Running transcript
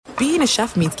being a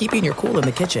chef means keeping your cool in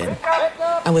the kitchen.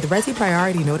 And with Resi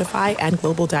Priority Notify and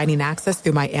Global Dining Access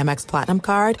through my Amex Platinum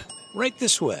card, Right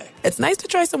this way. it's nice to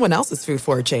try someone else's food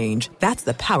for a change. That's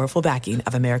the powerful backing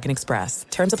of American Express.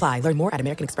 Terms apply. Learn more at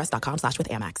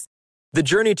americanexpress.com/withAmex. The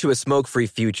journey to a smoke-free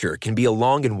future can be a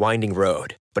long and winding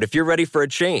road. But if you're ready for a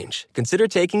change, consider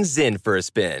taking Zyn for a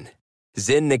spin.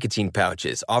 Zyn nicotine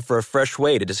pouches offer a fresh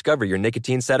way to discover your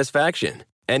nicotine satisfaction.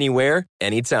 Anywhere,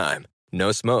 anytime.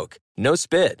 No smoke, no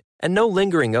spit, and no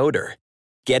lingering odor.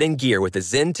 Get in gear with the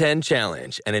Zyn 10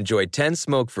 Challenge and enjoy 10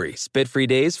 smoke-free, spit-free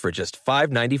days for just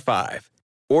 $5.95.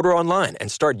 Order online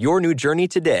and start your new journey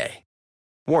today.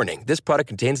 Warning, this product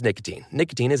contains nicotine.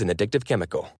 Nicotine is an addictive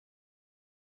chemical.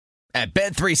 At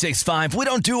Bet365, we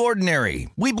don't do ordinary.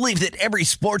 We believe that every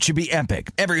sport should be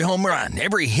epic. Every home run,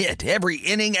 every hit, every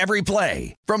inning, every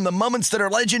play. From the moments that are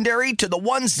legendary to the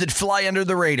ones that fly under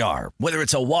the radar. Whether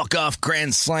it's a walk-off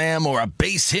grand slam or a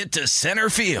base hit to center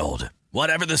field.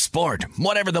 Whatever the sport,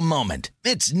 whatever the moment,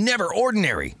 it's never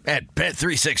ordinary at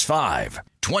Bet365.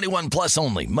 21 plus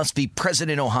only. Must be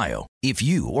present in Ohio. If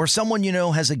you or someone you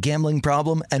know has a gambling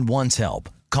problem and wants help,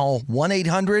 call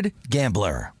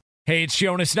 1-800-GAMBLER. Hey, it's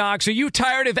Jonas Knox. Are you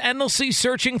tired of endlessly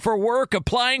searching for work,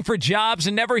 applying for jobs,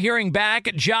 and never hearing back?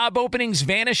 Job openings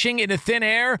vanishing into thin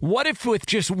air? What if with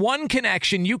just one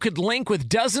connection, you could link with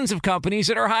dozens of companies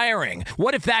that are hiring?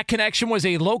 What if that connection was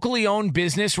a locally owned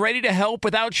business ready to help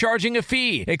without charging a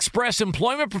fee? Express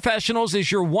Employment Professionals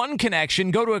is your one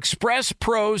connection. Go to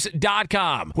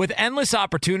expresspros.com. With endless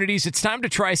opportunities, it's time to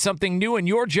try something new in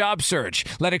your job search.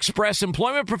 Let Express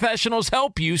Employment Professionals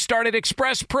help you. Start at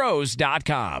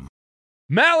expresspros.com.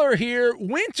 Maller here.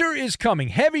 Winter is coming.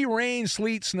 Heavy rain,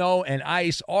 sleet, snow, and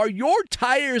ice. Are your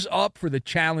tires up for the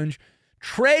challenge?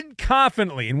 Tread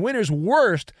confidently in winter's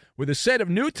worst with a set of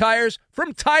new tires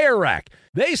from Tire Rack.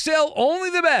 They sell only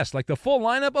the best, like the full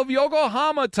lineup of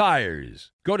Yokohama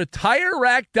tires. Go to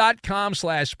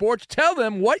TireRack.com/sports. Tell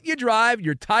them what you drive.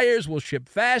 Your tires will ship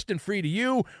fast and free to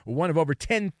you. One of over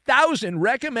 10,000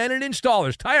 recommended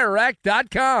installers.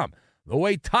 TireRack.com. The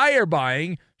way tire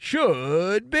buying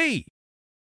should be.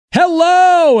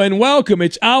 Hello and welcome.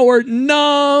 It's hour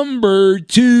number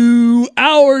two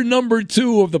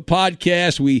of the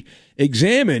podcast. We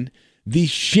examine the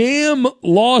sham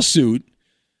lawsuit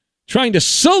trying to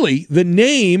sully the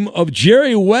name of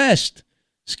Jerry West.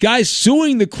 This guy's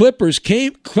suing the Clippers,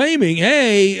 claiming,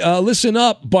 hey, listen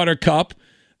up, Buttercup.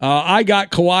 I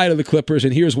got Kawhi to the Clippers,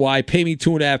 and here's why. Pay me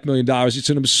 $2.5 million. It's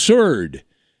an absurd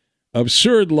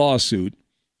lawsuit.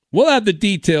 We'll have the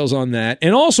details on that.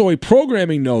 And also a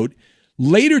programming note,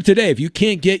 later today, if you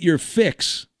can't get your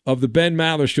fix of the Ben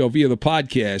Maller Show via the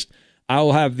podcast, I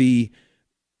will have the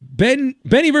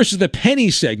Benny versus the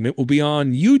Penny segment will be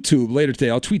on YouTube later today.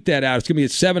 I'll tweet that out. It's going to be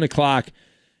at 7 o'clock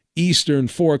Eastern,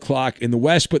 4 o'clock in the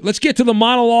West. But let's get to the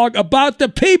monologue about the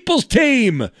people's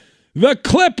team, the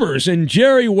Clippers, and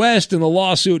Jerry West and the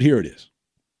lawsuit. Here it is.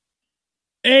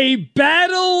 A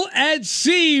battle at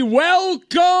sea.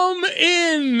 Welcome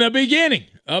in the beginning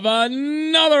of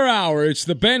another hour. It's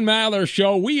the Ben Maller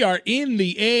Show. We are in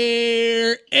the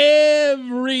air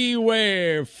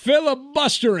everywhere,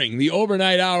 filibustering the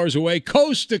overnight hours away,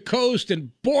 coast to coast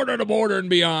and border to border and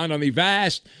beyond on the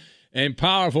vast and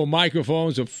powerful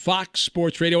microphones of Fox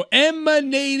Sports Radio,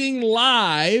 emanating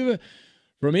live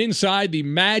from inside the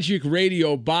Magic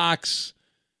Radio box,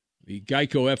 the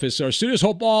Geico FSR Studios.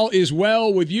 Hope all is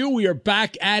well with you. We are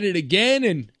back at it again,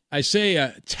 and I say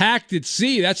attacked at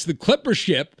sea. That's the Clipper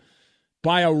ship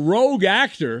by a rogue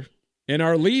actor, and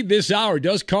our lead this hour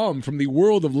does come from the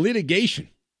world of litigation.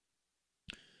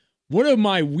 One of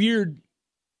my weird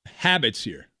habits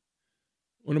here,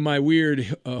 one of my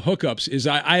weird hookups is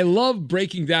I love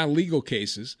breaking down legal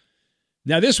cases.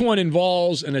 Now, this one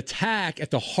involves an attack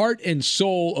at the heart and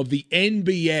soul of the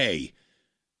NBA,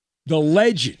 the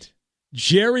legend,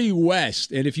 Jerry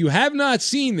West. And if you have not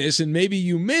seen this, and maybe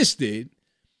you missed it,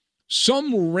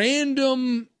 some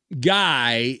random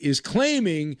guy is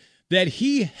claiming that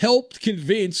he helped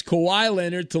convince Kawhi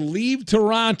Leonard to leave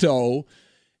Toronto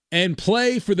and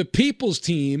play for the people's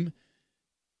team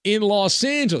in Los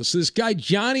Angeles. This guy,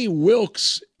 Johnny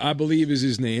Wilkes, I believe is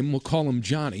his name. We'll call him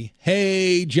Johnny.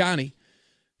 Hey, Johnny.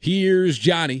 Here's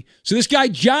Johnny. So this guy,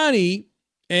 Johnny,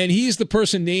 and he's the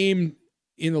person named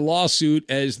in the lawsuit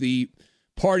as the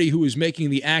party who is making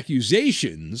the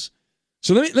accusations.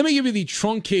 So let me give you the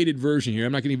truncated version here.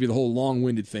 I'm not going to give you the whole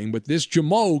long-winded thing, but this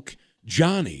jamoke,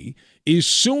 Johnny, is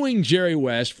suing Jerry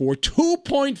West for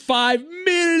 $2.5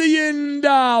 million.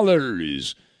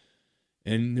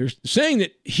 And they're saying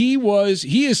that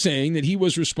he is saying that he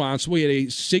was responsible. He had a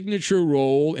signature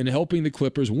role in helping the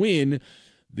Clippers win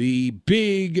the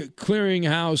big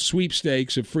clearinghouse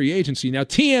sweepstakes of free agency. Now,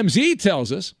 TMZ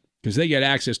tells us, because they get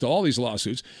access to all these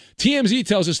lawsuits, TMZ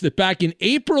tells us that back in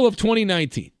April of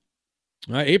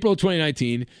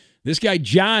 2019, this guy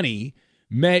Johnny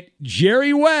met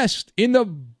Jerry West in the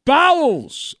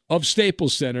bowels of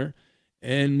Staples Center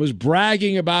and was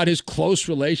bragging about his close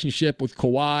relationship with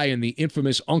Kawhi and the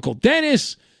infamous Uncle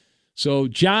Dennis. So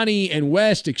Johnny and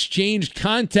West exchanged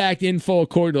contact info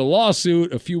according to the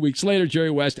lawsuit. A few weeks later, Jerry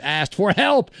West asked for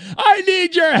help. I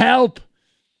need your help.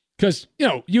 Because,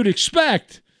 you'd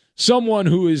expect someone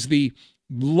who is the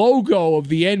logo of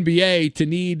the NBA to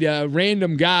need a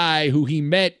random guy who he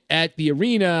met at the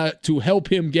arena to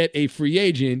help him get a free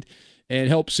agent and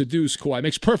help seduce Kawhi.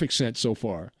 Makes perfect sense so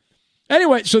far.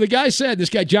 Anyway, so this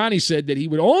guy Johnny said that he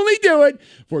would only do it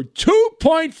for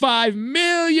 $2.5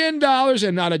 million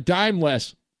and not a dime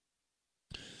less.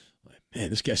 Man,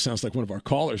 this guy sounds like one of our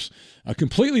callers.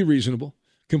 Completely reasonable.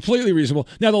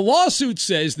 Now, the lawsuit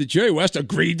says that Jerry West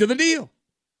agreed to the deal.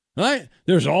 Right?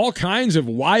 There's all kinds of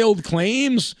wild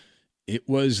claims. It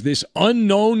was this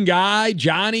unknown guy,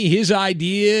 Johnny, his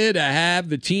idea to have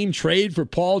the team trade for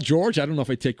Paul George. I don't know if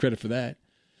I take credit for that.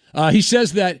 He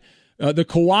says that the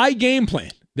Kawhi game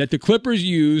plan that the Clippers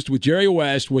used with Jerry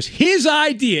West was his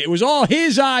idea. It was all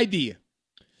his idea.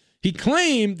 He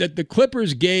claimed that the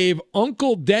Clippers gave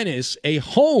Uncle Dennis a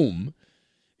home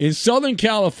in Southern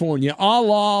California, a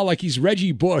la like he's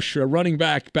Reggie Bush, a running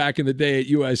back in the day at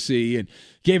USC, and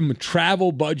gave him a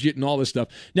travel budget and all this stuff.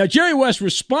 Now, Jerry West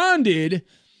responded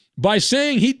by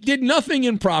saying he did nothing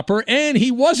improper and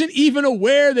he wasn't even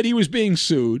aware that he was being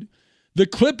sued. The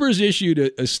Clippers issued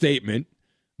a statement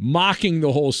mocking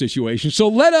the whole situation. So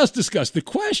let us discuss the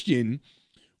question.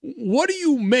 What do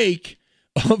you make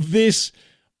of this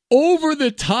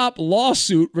over-the-top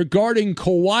lawsuit regarding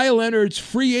Kawhi Leonard's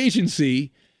free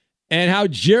agency and how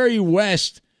Jerry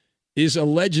West is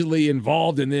allegedly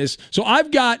involved in this? So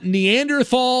I've got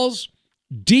Neanderthals,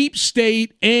 deep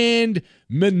state, and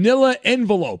manila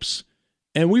envelopes.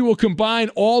 And we will combine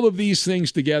all of these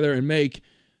things together and make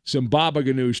some baba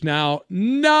ganoush. Now,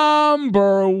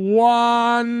 number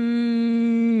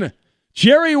one,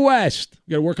 Jerry West.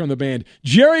 Got to work on the band.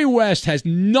 Jerry West has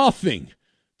nothing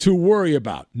to worry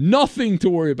about. Nothing to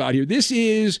worry about here. This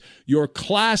is your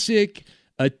classic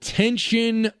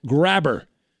attention grabber.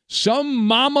 Some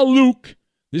Mama Luke.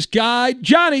 This guy,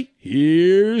 Johnny.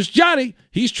 Here's Johnny.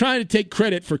 He's trying to take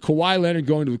credit for Kawhi Leonard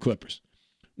going to the Clippers,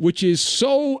 which is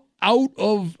so out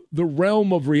of the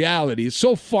realm of reality. It's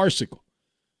so farcical.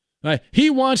 He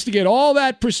wants to get all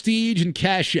that prestige and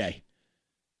cachet.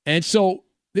 And so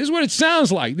this is what it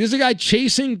sounds like. This is a guy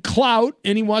chasing clout,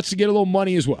 and he wants to get a little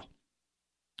money as well.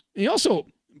 He also,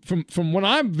 from what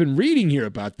I've been reading here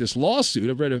about this lawsuit,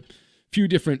 I've read a few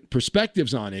different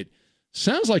perspectives on it,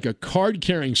 sounds like a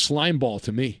card-carrying slimeball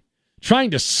to me.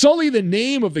 Trying to sully the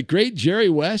name of the great Jerry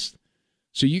West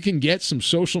so you can get some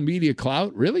social media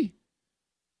clout? Really?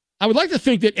 I would like to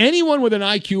think that anyone with an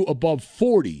IQ above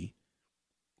 40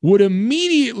 would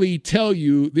immediately tell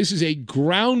you this is a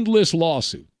groundless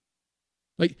lawsuit.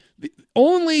 Like,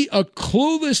 only a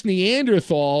clueless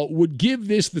Neanderthal would give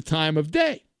this the time of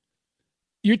day.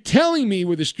 You're telling me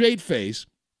with a straight face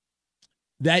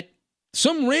that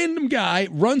some random guy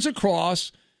runs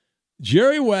across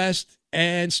Jerry West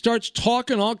and starts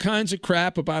talking all kinds of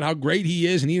crap about how great he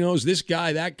is, and he knows this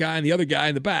guy, that guy, and the other guy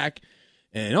in the back,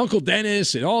 and Uncle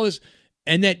Dennis, and all this,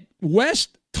 and that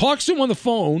West talks to him on the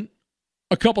phone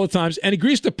a couple of times and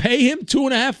agrees to pay him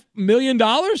 $2.5 million?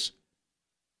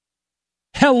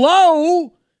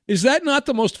 Hello? Is that not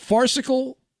the most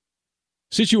farcical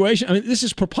situation? I mean, this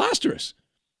is preposterous.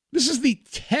 This is the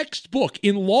textbook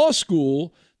in law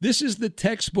school. This is the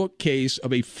textbook case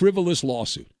of a frivolous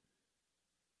lawsuit.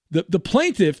 The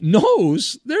plaintiff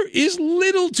knows there is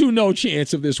little to no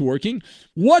chance of this working.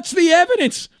 What's the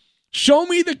evidence? Show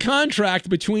me the contract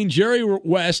between Jerry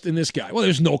West and this guy. Well,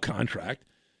 there's no contract.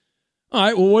 All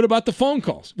right, well, what about the phone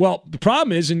calls? Well, the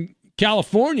problem is in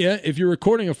California, if you're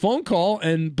recording a phone call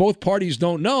and both parties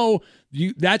don't know,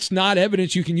 that's not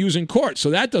evidence you can use in court. So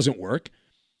that doesn't work.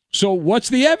 So what's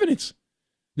the evidence?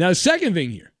 Now, the second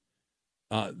thing here,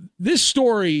 this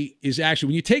story is actually,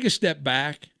 when you take a step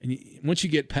back and once you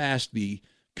get past the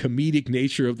comedic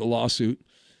nature of the lawsuit,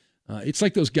 it's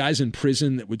like those guys in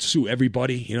prison that would sue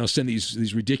everybody, send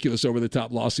these ridiculous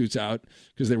over-the-top lawsuits out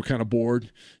because they were kind of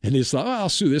bored. And they just thought, I'll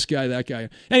sue this guy, that guy.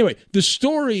 Anyway, the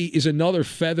story is another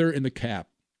feather in the cap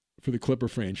for the Clipper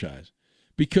franchise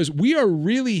because we are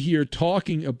really here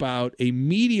talking about a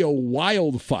media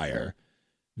wildfire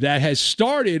that has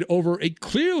started over a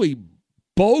clearly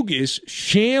bogus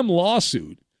sham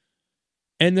lawsuit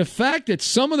And the fact that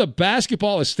some of the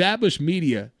basketball establishment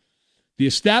media in the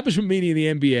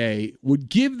NBA would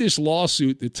give this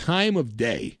lawsuit the time of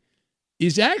day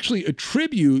is actually a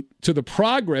tribute to the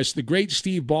progress the great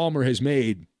Steve Ballmer has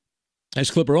made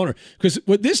as Clipper owner. Because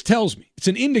what this tells me, it's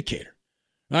an indicator,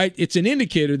 right? It's an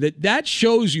indicator that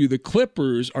shows you the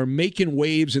Clippers are making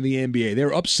waves in the NBA. They're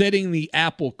upsetting the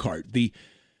apple cart, the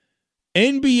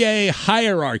NBA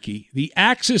hierarchy, the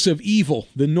axis of evil,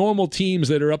 the normal teams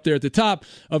that are up there at the top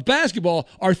of basketball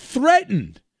are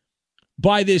threatened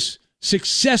by this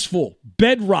successful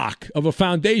bedrock of a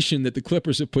foundation that the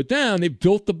Clippers have put down. They've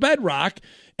built the bedrock,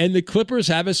 and the Clippers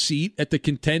have a seat at the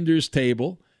contenders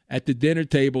table, at the dinner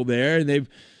table there, and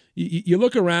you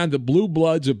look around the blue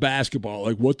bloods of basketball,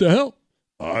 like, what the hell?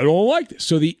 I don't like this.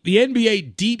 So the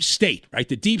NBA deep state, right,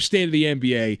 the deep state of the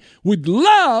NBA would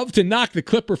love to knock the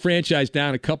Clipper franchise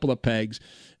down a couple of pegs,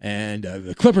 and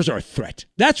the Clippers are a threat.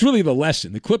 That's really the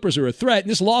lesson. The Clippers are a threat,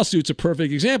 and this lawsuit's a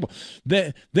perfect example.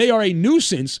 They are a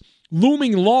nuisance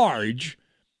looming large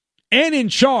and in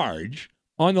charge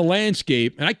on the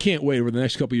landscape, and I can't wait over the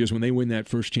next couple of years when they win that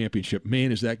first championship.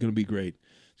 Man, is that going to be great.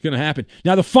 It's going to happen.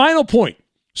 Now, the final point.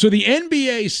 So the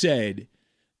NBA said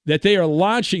that they are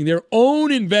launching their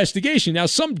own investigation. Now,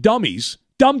 some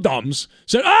dum-dums,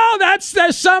 said,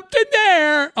 there's something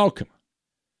there. Oh, come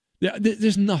on.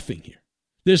 There's nothing here.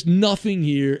 There's nothing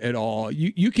here at all.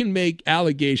 You can make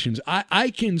allegations. I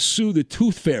can sue the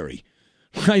Tooth Fairy.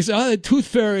 I said, the Tooth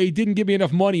Fairy didn't give me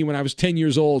enough money when I was 10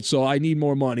 years old, so I need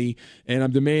more money, and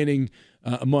I'm demanding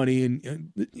money.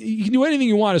 And you can do anything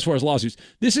you want as far as lawsuits.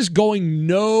 This is going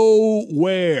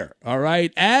nowhere, all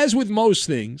right? As with most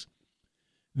things,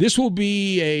 this will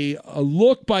be a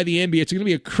look by the NBA. It's going to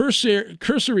be a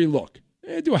cursory look.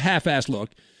 Do a half-assed look.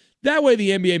 That way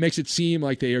the NBA makes it seem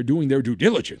like they are doing their due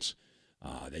diligence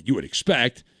that you would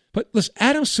expect. But listen,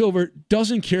 Adam Silver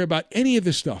doesn't care about any of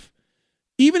this stuff.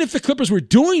 Even if the Clippers were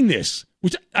doing this,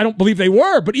 which I don't believe they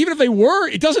were, but even if they were,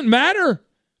 it doesn't matter.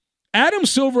 Adam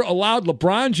Silver allowed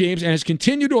LeBron James and has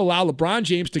continued to allow LeBron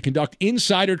James to conduct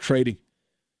insider trading.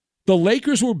 The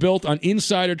Lakers were built on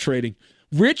insider trading.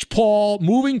 Rich Paul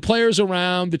moving players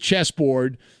around the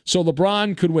chessboard so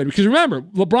LeBron could win. Because remember,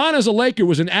 LeBron as a Laker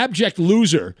was an abject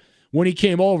loser when he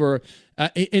came over.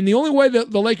 And the only way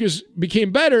that the Lakers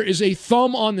became better is a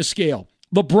thumb on the scale.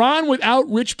 LeBron without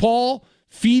Rich Paul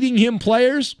feeding him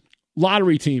players,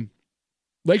 lottery team.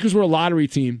 Lakers were a lottery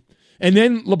team. And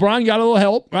then LeBron got a little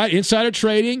help, right? Insider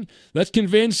trading. Let's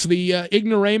convince the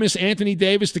ignoramus Anthony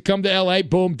Davis to come to L.A.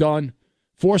 Boom, done.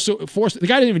 Force. The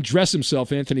guy didn't even dress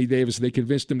himself, Anthony Davis. They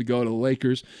convinced him to go to the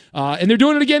Lakers. And they're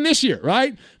doing it again this year,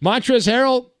 right? Montrezl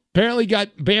Harrell apparently got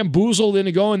bamboozled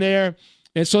into going there.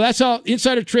 And so that's how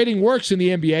insider trading works in the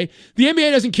NBA. The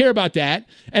NBA doesn't care about that.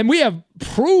 And we have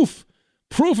proof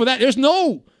of that. There's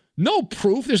no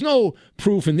proof. There's no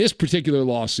proof in this particular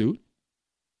lawsuit.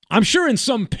 I'm sure in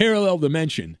some parallel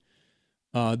dimension,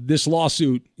 this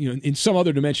lawsuit, in some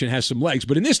other dimension has some legs.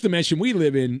 But in this dimension we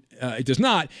live in, it does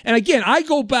not. And again, I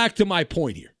go back to my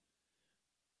point here.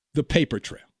 The paper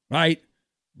trail, right?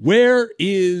 Where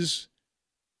is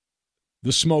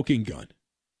the smoking gun?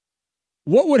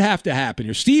 What would have to happen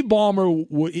here? Steve Ballmer,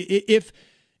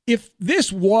 if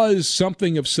this was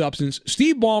something of substance,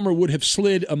 Steve Ballmer would have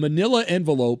slid a manila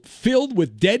envelope filled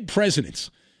with dead presidents,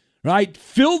 right?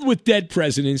 Filled with dead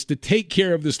presidents to take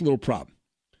care of this little problem.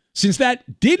 Since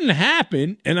that didn't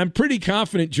happen, and I'm pretty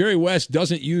confident Jerry West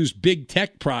doesn't use big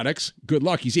tech products, good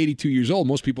luck, he's 82 years old.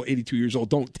 Most people 82 years old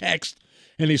don't text,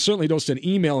 and they certainly don't send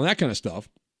email and that kind of stuff,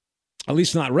 at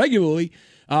least not regularly.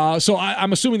 So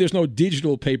I'm assuming there's no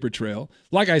digital paper trail.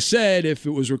 Like I said, if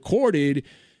it was recorded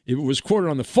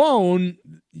on the phone,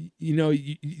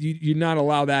 you'd not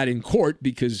allow that in court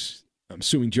because I'm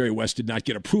assuming Jerry West did not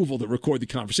get approval to record the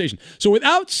conversation. So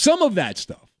without some of that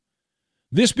stuff,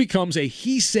 this becomes a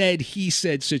he said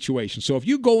situation. So if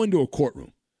you go into a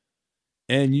courtroom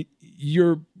and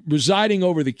you're residing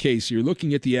over the case, you're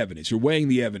looking at the evidence, you're weighing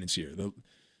the evidence here,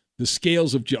 the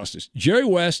scales of justice. Jerry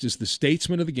West is the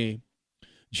statesman of the game.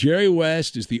 Jerry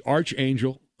West is the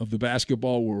archangel of the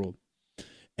basketball world.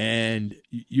 And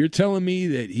you're telling me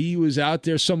that he was out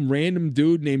there, some random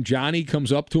dude named Johnny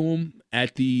comes up to him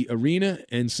at the arena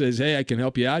and says, hey, I can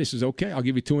help you out. He says, okay, I'll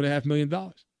give you $2.5 million.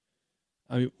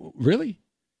 I mean, really?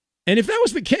 And if that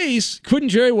was the case, couldn't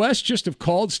Jerry West just have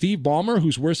called Steve Ballmer,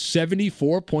 who's worth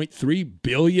 $74.3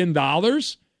 billion?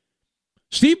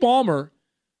 Steve Ballmer,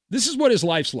 this is what his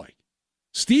life's like.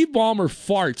 Steve Ballmer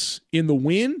farts in the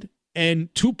wind,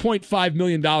 and $2.5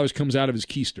 million comes out of his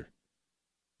keister.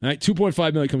 All right,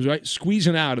 $2.5 million comes right,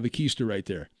 squeezing out of the keister right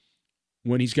there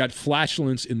when he's got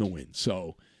flatulence in the wind.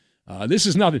 So This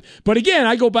is nothing. But again,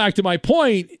 I go back to my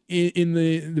point in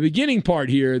the beginning part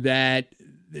here that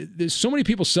there's so many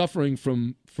people suffering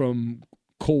from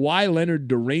Kawhi Leonard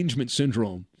derangement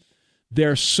syndrome.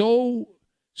 They're so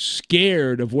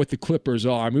scared of what the Clippers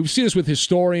are. I mean, we've seen this with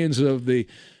historians of the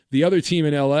other team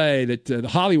in L.A., that the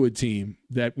Hollywood team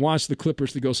that wants the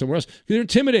Clippers to go somewhere else. They're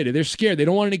intimidated. They're scared. They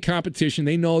don't want any competition.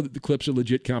 They know that the Clips are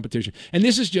legit competition. And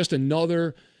this is just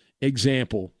another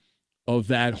example of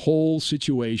that whole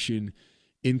situation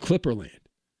in Clipperland.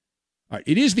 All right,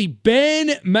 it is the Ben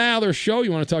Maller Show.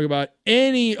 You want to talk about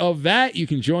any of that, you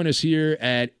can join us here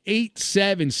at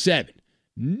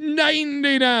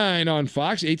 877-99 on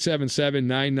Fox,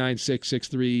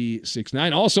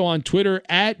 877-996-6369. Also on Twitter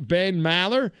at Ben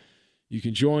Maller. You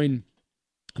can join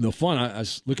the fun. I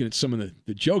was looking at some of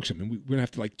the jokes. I mean, we're going to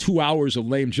have like 2 hours of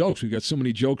lame jokes. We've got so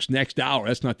many jokes next hour.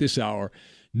 That's not this hour.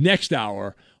 Next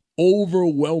hour.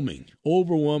 Overwhelming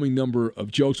number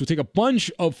of jokes. We'll take a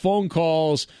bunch of phone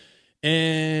calls.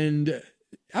 And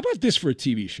how about this for a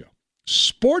TV show?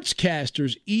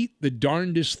 Sportscasters eat the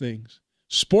darndest things.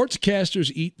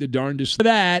 Sportscasters eat the darndest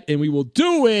that, and we will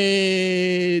do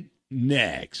it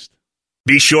next.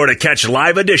 Be sure to catch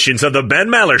live editions of the Ben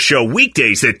Maller Show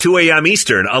weekdays at 2 a.m.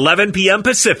 Eastern, 11 p.m.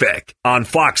 Pacific on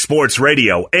Fox Sports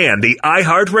Radio and the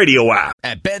iHeartRadio app.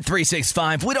 At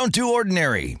Bet365, we don't do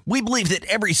ordinary. We believe that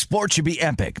every sport should be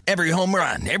epic. Every home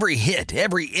run, every hit,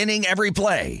 every inning, every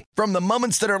play. From the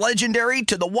moments that are legendary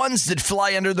to the ones that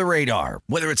fly under the radar.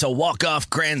 Whether it's a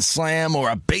walk-off grand slam or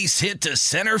a base hit to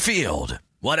center field.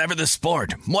 Whatever the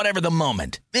sport, whatever the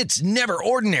moment, it's never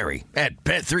ordinary at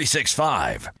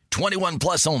Bet365. 21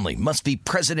 plus only. Must be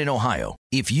present in Ohio.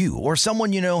 If you or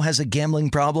someone you know has a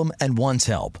gambling problem and wants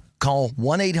help, call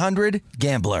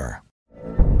 1-800-GAMBLER.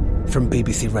 From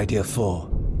BBC Radio 4,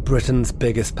 Britain's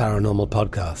biggest paranormal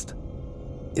podcast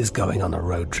is going on a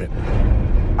road trip.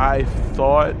 I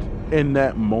thought in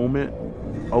that moment,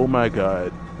 oh my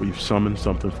God, we've summoned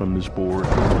something from this board.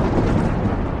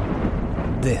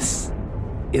 This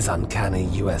is Uncanny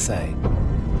USA.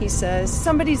 He says,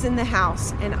 somebody's in the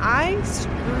house, and I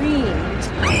screamed.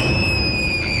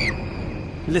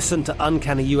 Listen to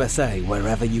Uncanny USA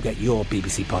wherever you get your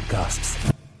BBC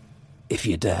podcasts, if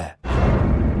you dare.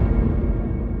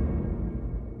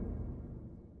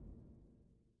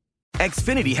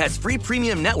 Xfinity has free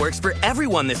premium networks for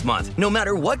everyone this month, no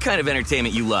matter what kind of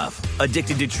entertainment you love.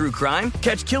 Addicted to true crime?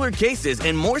 Catch killer cases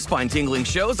and more spine-tingling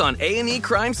shows on A&E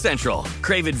Crime Central.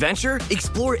 Crave adventure?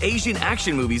 Explore Asian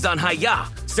action movies on Hi-Ya.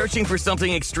 Searching for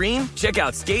something extreme? Check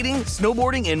out skating,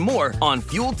 snowboarding, and more on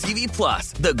Fuel TV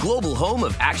Plus, the global home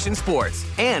of action sports.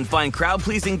 And find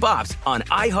crowd-pleasing bops on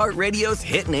iHeartRadio's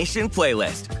Hit Nation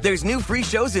playlist. There's new free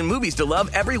shows and movies to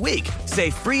love every week. Say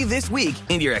free this week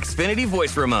in your Xfinity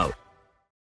voice remote.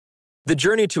 The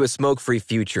journey to a smoke-free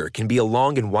future can be a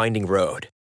long and winding road.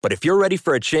 But if you're ready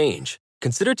for a change,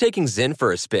 consider taking Zyn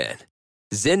for a spin.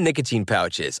 Zyn nicotine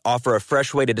pouches offer a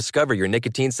fresh way to discover your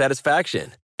nicotine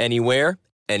satisfaction. Anywhere,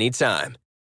 anytime.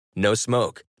 No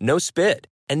smoke, no spit,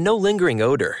 and no lingering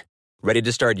odor. Ready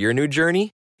to start your new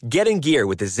journey? Get in gear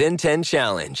with the Zyn 10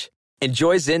 Challenge.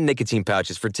 Enjoy Zyn nicotine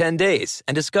pouches for 10 days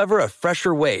and discover a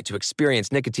fresher way to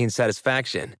experience nicotine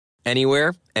satisfaction.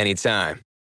 Anywhere, anytime.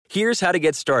 Here's how to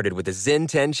get started with the Zyn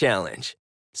 10 Challenge.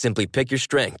 Simply pick your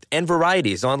strength and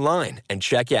varieties online and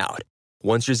check out.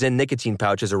 Once your Zyn nicotine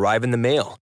pouches arrive in the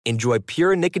mail, enjoy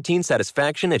pure nicotine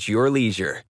satisfaction at your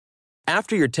leisure.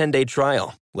 After your 10-day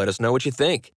trial, let us know what you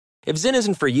think. If Zyn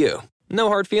isn't for you, no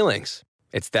hard feelings.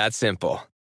 It's that simple.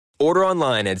 Order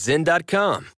online at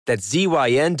Zyn.com, that's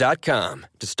ZYN.com,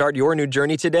 to start your new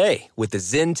journey today with the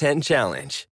Zyn 10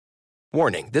 Challenge.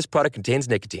 Warning, this product contains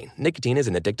nicotine. Nicotine is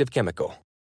an addictive chemical.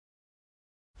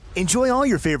 Enjoy all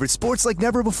your favorite sports like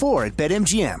never before at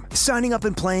BetMGM. Signing up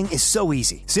and playing is so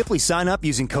easy. Simply sign up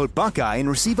using code Buckeye and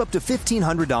receive up to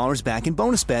 $1,500 back in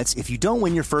bonus bets if you don't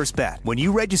win your first bet. When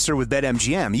you register with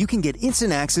BetMGM, you can get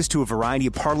instant access to a variety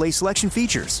of parlay selection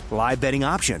features, live betting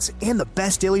options, and the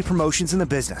best daily promotions in the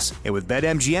business. And with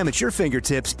BetMGM at your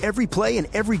fingertips, every play and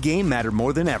every game matter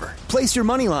more than ever. Place your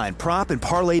moneyline, prop, and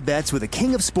parlay bets with the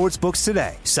king of sportsbooks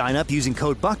today. Sign up using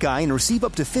code Buckeye and receive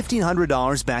up to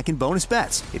 $1,500 back in bonus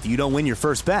bets if you don't win your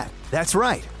first bet. That's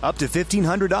right, up to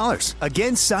 $1,500.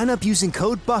 Again, sign up using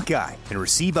code Buckeye and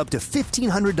receive up to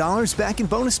 $1,500 back in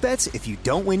bonus bets if you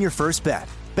don't win your first bet.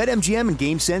 BetMGM and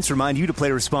GameSense remind you to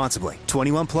play responsibly.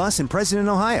 21 plus and present in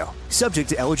Ohio. Subject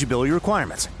to eligibility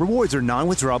requirements. Rewards are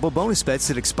non-withdrawable bonus bets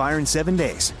that expire in 7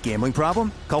 days. Gambling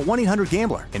problem? Call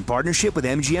 1-800-GAMBLER in partnership with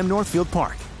MGM Northfield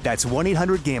Park. That's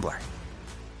 1-800-GAMBLER.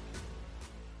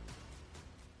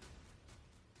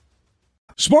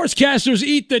 Sportscasters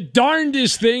eat the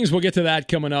darndest things. We'll get to that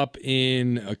coming up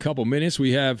in a couple minutes.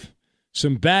 We have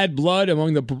some bad blood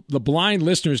among the blind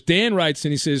listeners. Dan writes,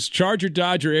 and he says, Charger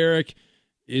Dodger Eric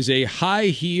is a high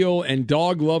heel and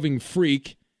dog-loving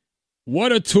freak.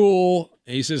 What a tool.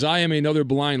 And he says, I am another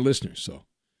blind listener. So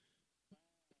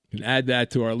you can add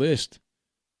that to our list.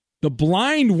 The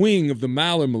blind wing of the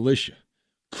Maller Militia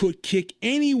could kick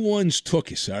anyone's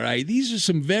tuchus, all right? These are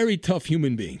some very tough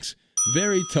human beings.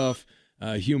 Very tough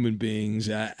human beings.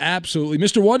 Absolutely.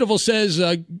 Mr. Wonderful says,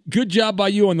 good job by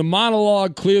you on the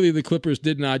monologue. Clearly the Clippers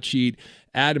did not cheat.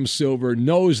 Adam Silver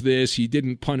knows this. He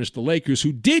didn't punish the Lakers,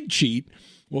 who did cheat.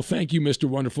 Well, thank you, Mr.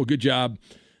 Wonderful. Good job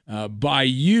by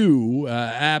you.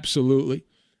 Absolutely.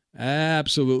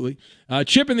 Absolutely.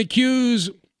 Chip in the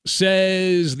Q's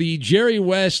says the Jerry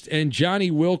West and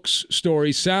Johnny Wilkes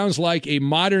story sounds like a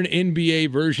modern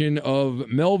NBA version of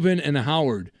Melvin and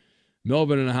Howard.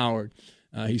 Melvin and Howard.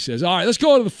 He says, all right, let's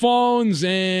go to the phones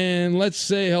and let's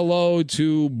say hello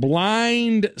to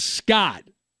Blind Scott,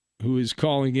 who is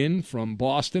calling in from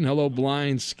Boston. Hello,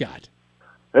 Blind Scott.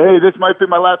 Hey, this might be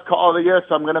my last call of the year,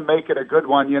 so I'm going to make it a good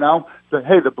one, you know. So,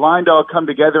 hey, the blind all come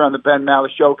together on the Ben Maller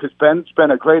Show because Ben's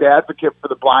been a great advocate for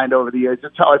the blind over the years.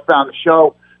 That's how I found the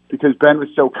show, because Ben was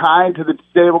so kind to the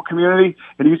disabled community,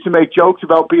 and he used to make jokes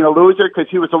about being a loser because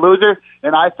he was a loser,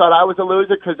 and I thought I was a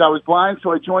loser because I was blind,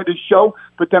 so I joined his show.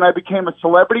 But then I became a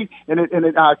celebrity, and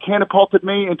it catapulted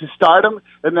me into stardom,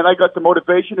 and then I got the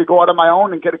motivation to go out on my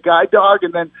own and get a guide dog,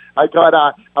 and then I got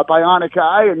a bionic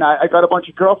eye, and I got a bunch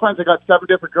of girlfriends. I got 7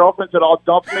 different girlfriends that all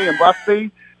dumped me and left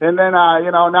me. And then,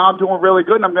 now I'm doing really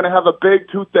good, and I'm going to have a big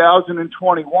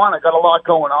 2021. I got a lot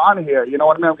going on here. You know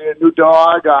what I mean? I'm going to get a new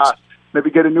dog, maybe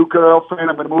get a new girlfriend.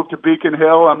 I'm going to move to Beacon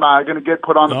Hill. I'm going to get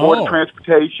put on the board of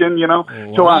transportation, you know.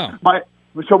 Oh, wow.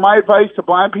 So my advice to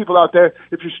blind people out there,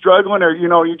 if you're struggling or,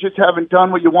 you just haven't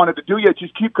done what you wanted to do yet,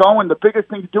 just keep going. The biggest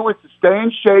thing to do is to stay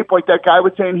in shape, like that guy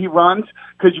was saying he runs,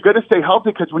 because you got to stay healthy,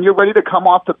 because when you're ready to come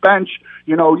off the bench,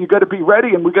 you got to be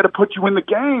ready, and we got to put you in the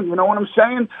game. You know what I'm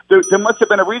saying? There must have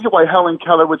been a reason why Helen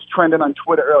Keller was trending on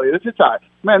Twitter earlier. This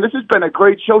has been a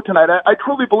great show tonight. I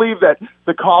truly believe that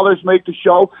the callers make the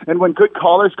show, and when good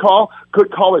callers call, good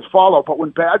callers follow. But when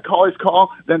bad callers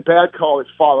call, then bad callers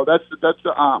follow. That's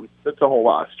the whole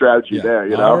strategy there.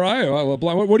 You know. All right. Well,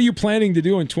 what are you planning to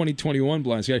do in 2021,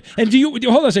 Blind Scott? And hold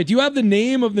on a second. Do you have the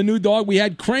name of the new dog? We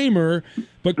had Kramer,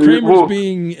 but Kramer's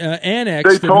being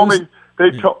annexed. They told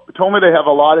me they have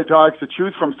a lot of dogs to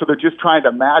choose from, so they're just trying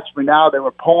to match me now. They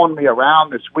were pulling me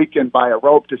around this weekend by a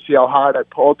rope to see how hard I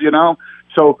pulled,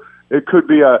 So it could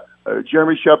be a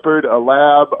German Shepherd, a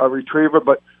Lab, a Retriever,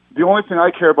 but the only thing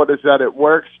I care about is that it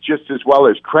works just as well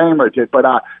as Kramer did. But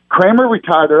Kramer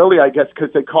retired early, I guess,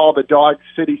 because they call the dog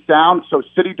city sound. So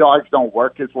city dogs don't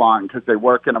work as long because they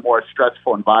work in a more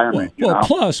stressful environment. Well,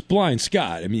 plus, Blind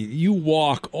Scott, I mean, you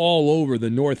walk all over the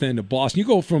north end of Boston. You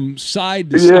go from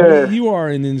side to side. I mean, you are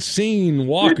an insane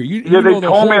walker. You know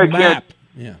the whole map.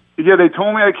 Yeah, they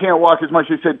told me I can't walk as much.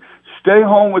 They said, stay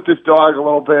home with this dog a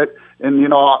little bit. And,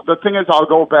 the thing is, I'll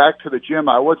go back to the gym.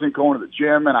 I wasn't going to the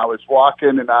gym, and I was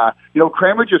walking. And,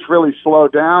 Kramer just really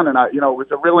slowed down, and, it was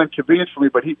a real inconvenience for me.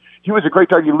 But he was a great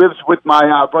dog. He lives with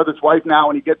my brother's wife now,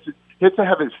 and he has to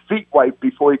have his feet wiped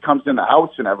before he comes in the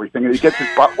house and everything. And he gets his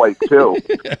butt wiped, too.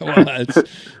 Well,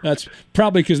 that's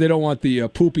probably because they don't want the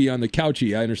poopy on the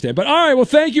couchy, I understand. But, all right, well,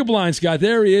 thank you, Blind Scott.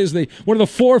 There he is, one of the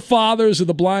forefathers of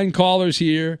the blind callers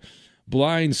here,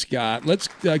 Blind Scott.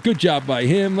 Good job by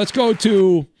him. Let's go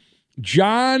to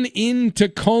John in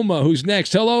Tacoma, who's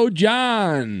next. Hello,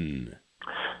 John.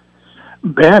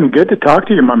 Ben, good to talk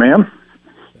to you, my man.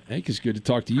 I think it's good to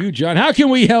talk to you, John. How can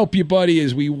we help you, buddy,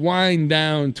 as we wind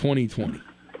down 2020?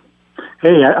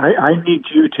 Hey, I need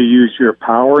you to use your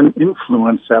power and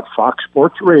influence at Fox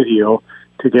Sports Radio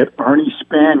to get Arnie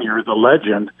Spanier, the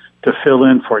legend, to fill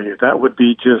in for you. That would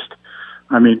be just,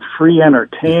 free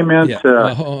entertainment.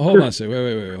 Yeah. Hold on a second.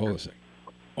 Wait. Hold on a second.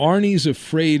 Arnie's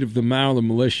afraid of the Maller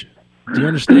Militia. Do you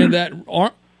understand that?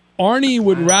 Arnie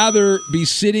would rather be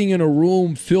sitting in a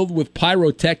room filled with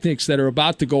pyrotechnics that are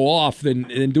about to go off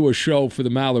than do a show for the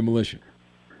Maller Militia.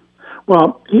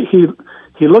 Well,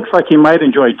 he looks like he might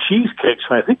enjoy cheesecake,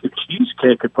 so I think the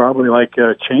cheesecake could probably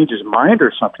change his mind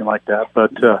or something like that.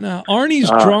 But no, Arnie's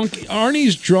drunk.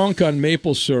 Arnie's drunk on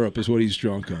maple syrup is what he's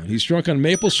drunk on. He's drunk on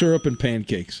maple syrup and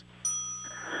pancakes.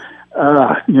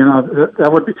 That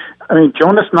would be. I mean,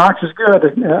 Jonas Knox is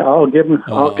good. I'll give him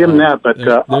that. But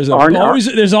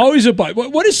there's always a but.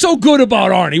 What is so good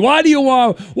about Arnie? Why do you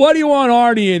want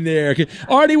Arnie in there?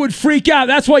 Arnie would freak out.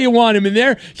 That's why you want him in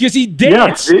there, because he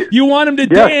danced. You want him to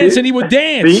dance, and he would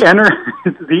dance.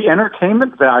 The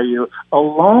entertainment value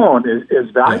alone is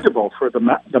valuable for the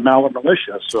Maller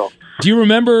militia. So, do you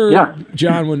remember,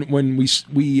 John, when we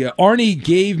Arnie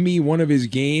gave me one of his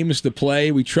games to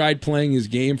play? We tried playing his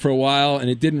game for a while, and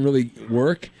it didn't really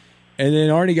work. And then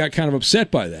Arnie got kind of upset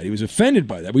by that. He was offended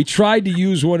by that. We tried to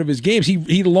use one of his games.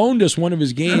 He loaned us one of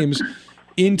his games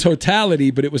in totality,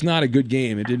 but it was not a good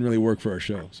game. It didn't really work for our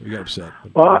show, so we got upset.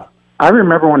 Well, I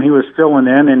remember when he was filling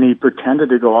in and he pretended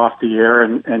to go off the air,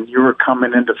 and you were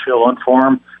coming in to fill in for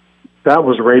him. That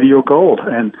was radio gold,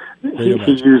 and he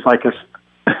used like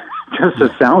just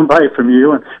a sound bite from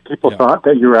you, and people thought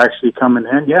that you were actually coming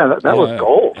in. Yeah, that was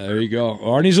gold. There you go.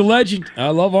 Arnie's a legend. I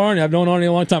love Arnie. I've known Arnie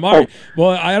a long time. All right.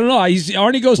 Well, I don't know.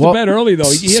 Arnie goes to bed early,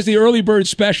 though. He has the early bird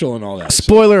special and all that.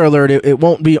 Spoiler alert, it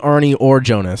won't be Arnie or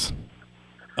Jonas.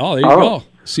 Oh, there you go.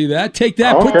 See that? Take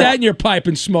that, put that in your pipe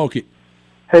and smoke it.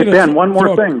 Hey, Ben, one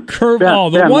more thing.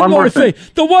 One more thing.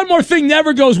 The one more thing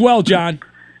never goes well, John.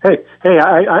 Hey,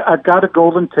 I've got a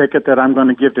golden ticket that I'm going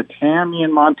to give to Tammy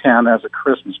in Montana as a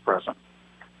Christmas present.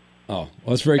 Oh, well,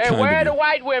 that's very kind of you. Where are the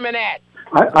white women at?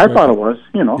 I thought it was,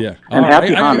 Yeah. And happy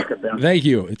Hanukkah, Ben. Thank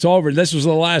you. It's over. This was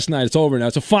the last night. It's over now.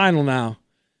 It's a final now.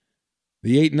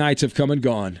 The 8 nights have come and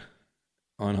gone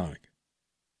on Hanukkah.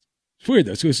 It's weird,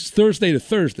 though. It's Thursday to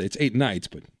Thursday. It's 8 nights,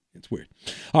 but it's weird.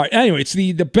 All right. Anyway, it's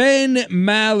the Ben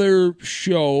Maller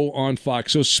Show on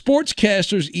Fox. So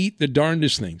sportscasters eat the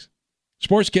darndest things.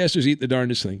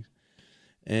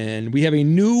 And we have a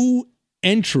new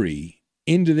entry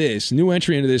into this.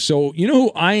 So you know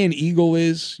who Ian Eagle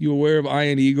is? You aware of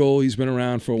Ian Eagle? He's been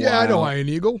around for a while. Yeah, I know Ian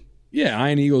Eagle. Yeah,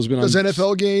 Ian Eagle's been Does on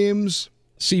NFL games.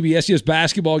 CBS. He has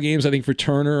basketball games, I think, for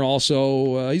Turner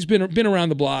also. He's been around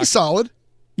the block. He's solid.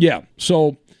 Yeah.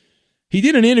 So he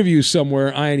did an interview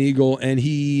somewhere, Ian Eagle, and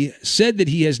he said that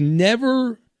he has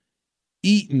never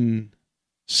eaten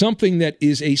something that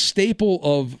is a staple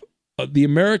of the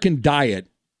American diet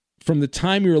from the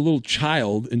time you're a little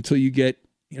child until you get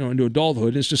into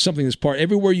adulthood. It's just something that's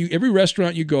every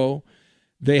restaurant you go,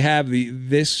 they have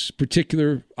this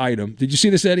particular item. Did you see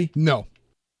this, Eddie? No.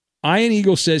 Ian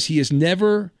Eagle says he has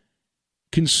never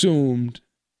consumed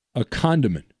a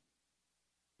condiment.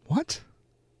 What?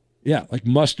 Yeah, like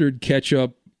mustard,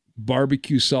 ketchup,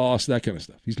 barbecue sauce, that kind of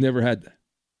stuff. He's never had that.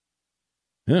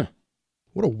 Yeah.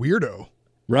 What a weirdo.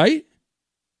 Right?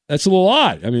 That's a little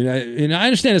odd. I mean, I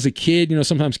understand as a kid,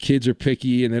 sometimes kids are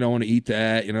picky and they don't want to eat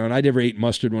that, and I never ate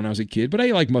mustard when I was a kid, but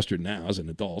I like mustard now. As an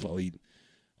adult, I'll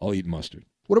eat mustard.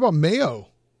 What about mayo?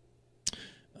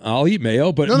 I'll eat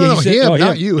mayo, but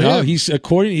not you. No, he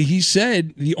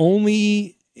said the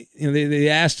only, they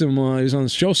asked him, he was on the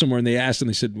show somewhere, and they asked him,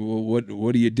 they said, well,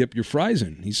 what do you dip your fries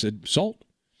in? He said, salt.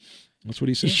 That's what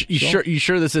he said. You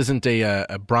sure this isn't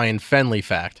a Brian Fenley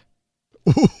fact?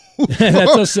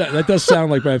 that does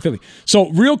sound like Brian Finley. So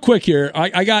real quick here,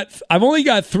 I've only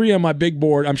got 3 on my big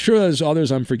board. I'm sure there's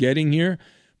others I'm forgetting here,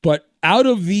 but out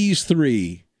of these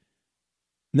 3,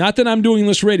 not that I'm doing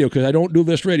List Radio because I don't do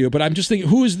List Radio, but I'm just thinking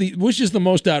which is the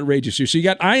most outrageous here. So you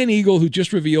got Ian Eagle, who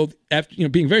just revealed after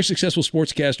being a very successful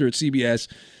sportscaster at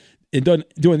CBS and doing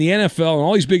the NFL and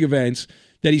all these big events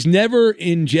that he's never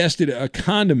ingested a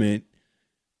condiment.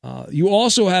 You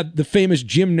also have the famous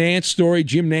Jim Nantz story.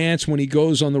 Jim Nantz, when he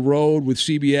goes on the road with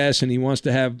CBS and he wants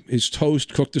to have his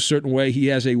toast cooked a certain way, he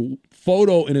has a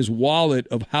photo in his wallet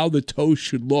of how the toast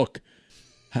should look,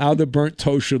 how the burnt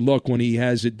toast should look when he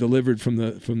has it delivered from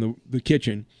the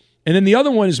kitchen. And then the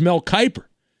other one is Mel Kiper.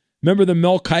 Remember the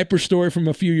Mel Kiper story from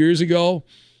a few years ago?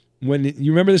 When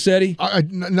you remember this, Eddie?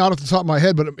 Not off the top of my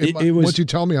head, but it was, once you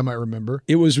tell me, I might remember.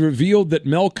 It was revealed that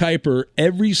Mel Kiper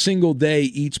every single day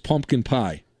eats pumpkin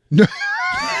pie. No,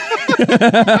 I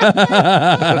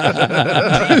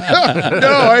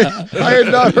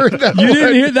had not heard that. You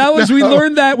didn't hear that? We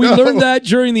learned that. We learned that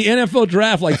during the NFL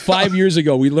draft like 5 years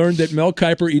ago. We learned that Mel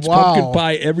Kiper eats pumpkin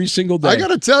pie every single day. I got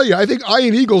to tell you, I think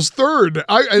Ian Eagle's third.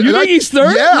 You think he's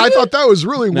third? Yeah, I thought that was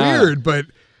really weird, but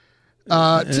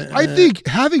I think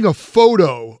having a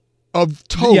photo of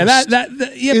toast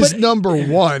is number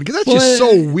one, because that's just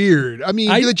so weird. I mean,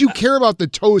 that you care about the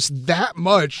toast that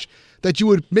much that you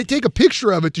would take a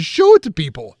picture of it to show it to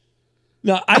people.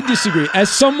 No, I disagree.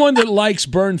 As someone that likes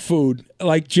burned food,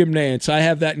 like Jim Nantz, I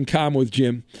have that in common with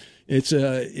Jim. It's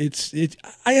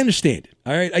I understand it.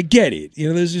 All right, I get it.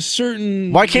 There's a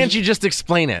certain. Why can't you just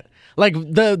explain it? Like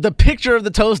the picture of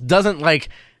the toast doesn't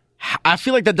I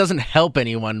feel like that doesn't help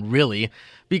anyone really.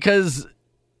 Because,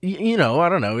 I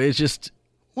don't know. It's just...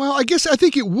 Well, I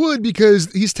think it would because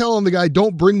he's telling the guy,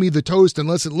 don't bring me the toast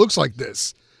unless it looks like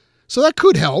this. So that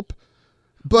could help.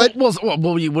 But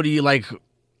what do you like?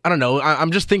 I don't know.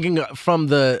 I'm just thinking from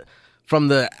the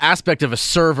aspect of a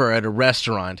server at a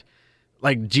restaurant.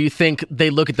 Like, do you think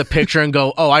they look at the picture and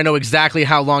go, "Oh, I know exactly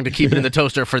how long to keep it in the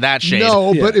toaster for that shade"?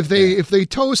 No, but if they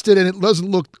toast it and it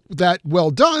doesn't look that well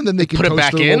done, then they can put toast it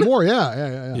back a in. little more.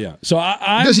 Yeah. Yeah. So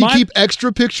does he keep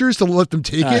extra pictures to let them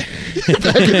take it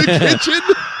back in the kitchen?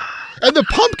 And the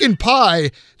pumpkin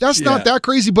pie, that's not that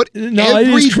crazy, but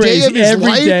every day of his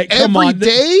life, every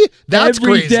day, that's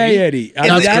crazy. Every day, Eddie.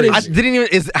 How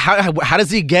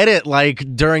does he get it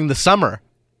like during the summer?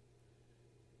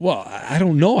 Well, I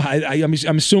don't know. I'm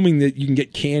assuming that you can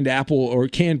get canned apple or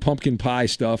canned pumpkin pie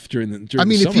stuff during the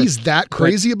summer. If he's that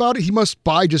crazy about it, he must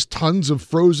buy just tons of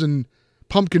frozen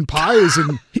pumpkin pies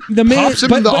and pops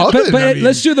them in the oven. But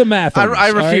let's do the math. I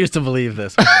refuse to believe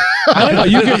this. I don't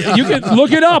know. You can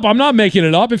look it up. I'm not making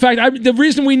it up. In fact, the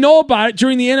reason we know about it,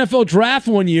 during the NFL draft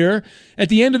one year, at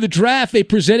the end of the draft, they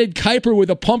presented Kuiper with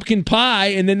a pumpkin pie,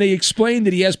 and then they explained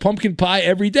that he has pumpkin pie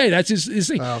every day. That's his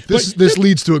thing. Wow. This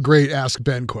leads to a great Ask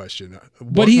Ben question.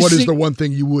 What is the one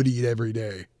thing you would eat every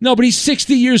day? No, but he's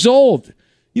 60 years old.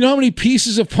 You know how many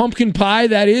pieces of pumpkin pie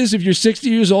that is if you're 60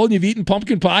 years old and you've eaten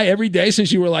pumpkin pie every day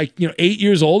since you were 8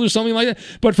 years old or something like that?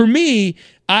 But for me,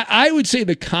 I would say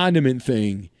the condiment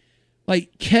thing, like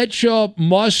ketchup,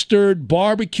 mustard,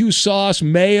 barbecue sauce,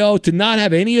 mayo, to not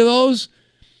have any of those,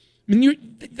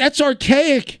 that's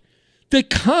archaic. The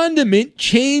condiment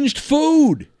changed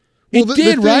food. It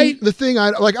did, right? The thing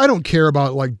I don't care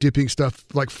about like dipping stuff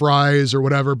like fries or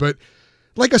whatever, but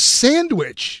like a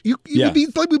sandwich, you would be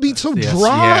so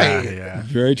dry. Yeah.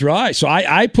 Very dry. So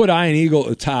I put Iron Eagle at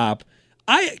the top.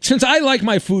 Since I like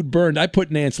my food burned, I put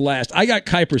Nance last. I got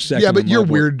Kuiper second. Yeah, but you're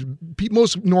weird.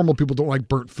 Most normal people don't like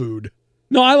burnt food.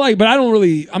 No, but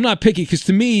I'm not picky because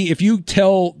to me, if you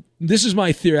tell, this is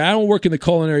my theory. I don't work in the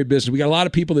culinary business. We got a lot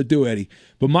of people that do, Eddie.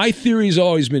 But my theory has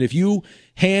always been if you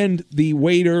hand the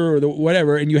waiter or the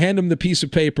whatever and you hand them the piece of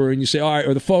paper and you say, all right,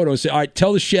 or the photo, and say, all right,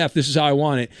 tell the chef this is how I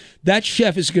want it. That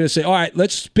chef is going to say, all right,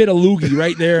 let's spit a loogie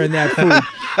right there in that food.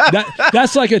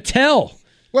 That's like a tell.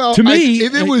 Well, to me,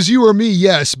 if it was you or me,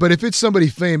 yes. But if it's somebody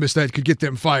famous that could get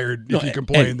them fired if you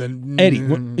complain, then Eddie,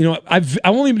 I've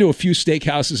only been to a few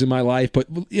steakhouses in my life,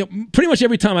 but pretty much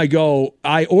every time I go,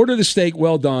 I order the steak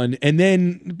well done, and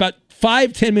then about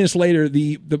 5-10 minutes later,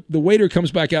 the waiter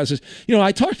comes back out and says,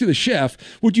 I talked to the chef.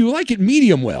 Would you like it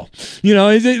medium well?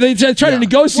 They try to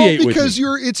negotiate with me. Because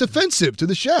it's offensive to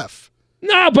the chef.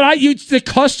 No, but the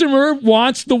customer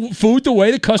wants the food the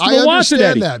way the customer wants it. I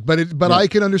understand that, but I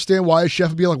can understand why a chef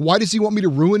would be like, why does he want me to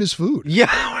ruin his food?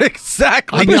 Yeah,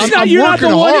 exactly. You're not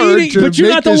the one eating, but you're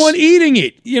not the one eating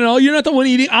it. You're not the one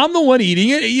eating. I'm the one eating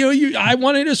it. I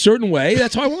want it a certain way.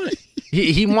 That's how I want it.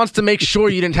 He wants to make sure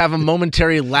you didn't have a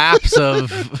momentary lapse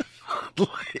of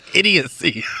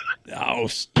idiocy. Oh,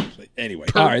 anyway.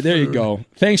 All right, there you go.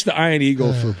 Thanks to Iron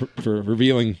Eagle for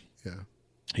revealing.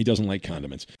 He doesn't like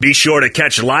condiments. Be sure to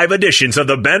catch live editions of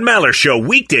the Ben Maller Show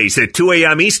weekdays at 2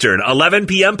 a.m. Eastern, 11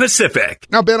 p.m. Pacific.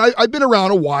 Now, Ben, I've been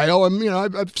around a while.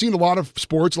 I've seen a lot of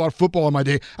sports, a lot of football in my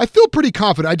day. I feel pretty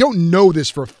confident. I don't know this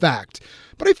for a fact,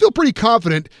 but I feel pretty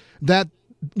confident that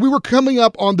we were coming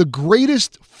up on the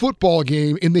greatest football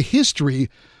game in the history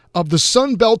of the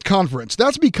Sun Belt Conference.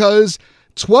 That's because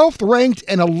 12th ranked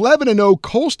and 11-0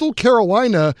 Coastal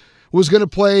Carolina was going to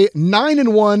play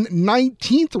 9-1,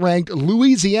 19th ranked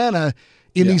Louisiana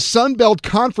in the Sun Belt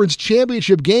Conference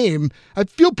Championship game. I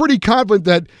feel pretty confident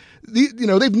that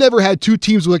they've never had two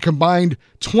teams with a combined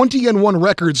 20-1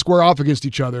 record square off against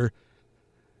each other.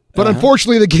 But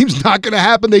unfortunately, the game's not going to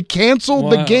happen. They canceled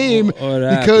the game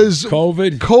because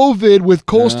COVID with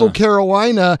Coastal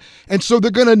Carolina, and so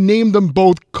they're going to name them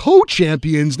both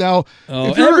co-champions. Now,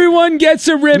 everyone gets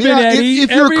a ribbon, Eddie.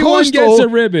 If you're Coastal, gets a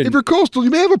ribbon. If you're Coastal, you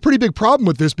may have a pretty big problem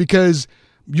with this because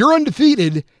you're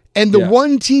undefeated, and the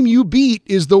one team you beat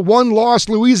is the one loss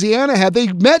Louisiana had.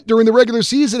 They met during the regular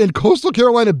season, and Coastal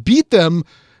Carolina beat them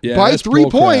by 3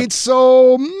 points.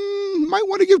 So, might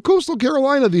want to give Coastal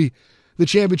Carolina the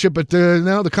championship, but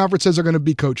now the conference says they're going to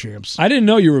be co-champs. I didn't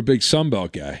know you were a big Sun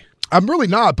Belt guy. I'm really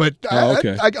not, but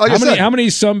okay. How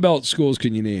many Sun Belt schools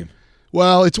can you name?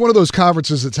 Well, it's one of those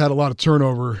conferences that's had a lot of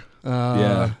turnover.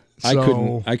 I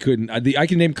couldn't. I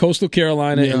can name Coastal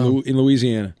Carolina in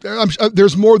Louisiana.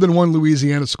 There's more than one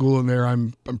Louisiana school in there.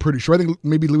 I'm pretty sure. I think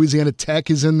maybe Louisiana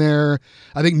Tech is in there.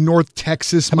 I think North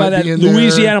Texas might be in there.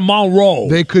 Louisiana Monroe.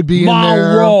 They could be in there.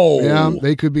 Monroe. Yeah,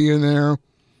 they could be in there.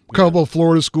 A couple of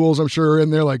Florida schools, I'm sure, are in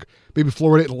there, like maybe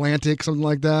Florida Atlantic, something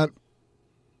like that.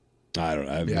 I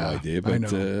have no idea, but I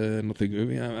don't think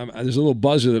there's a little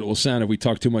buzzer that will sound if we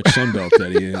talk too much Sunbelt,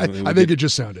 Eddie. I think it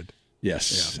just sounded.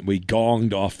 Yes, we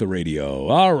gonged off the radio.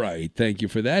 All right, thank you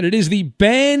for that. It is the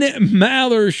Ben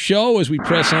Maller Show as we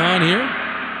press on here.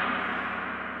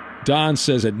 Don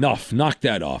says enough. Knock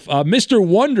that off. Mr.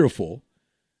 Wonderful,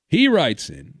 he writes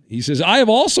in. He says, I have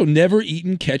also never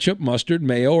eaten ketchup, mustard,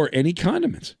 mayo, or any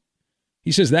condiments.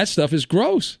 He says that stuff is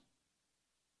gross.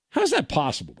 How's that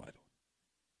possible, by the way?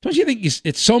 Don't you think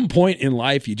at some point in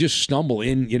life you just stumble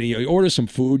in, you order some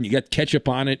food and you get ketchup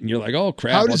on it and you're like, oh,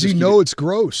 crap. How does he know it's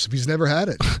gross if he's never had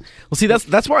it? Well, see,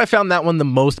 that's where I found that one the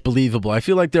most believable. I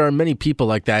feel like there are many people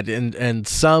like that, and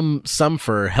some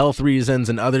for health reasons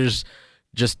and others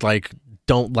just like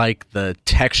don't like the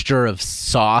texture of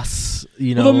sauce,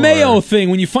 Well, the mayo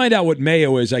thing, when you find out what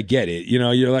mayo is, I get it.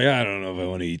 You're like, I don't know if I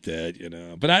want to eat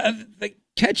that, But I like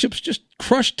ketchup's just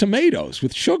crushed tomatoes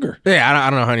with sugar. Yeah, I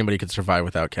don't know how anybody could survive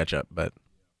without ketchup, but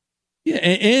yeah,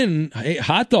 and a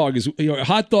hot dog is a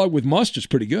hot dog with mustard's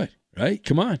pretty good, right?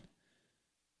 Come on,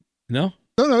 no,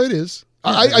 it is.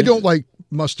 I don't like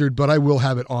mustard, but I will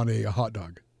have it on a hot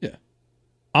dog. Yeah,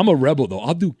 I'm a rebel though.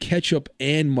 I'll do ketchup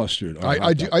and mustard.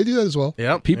 I do that as well.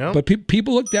 Yeah, but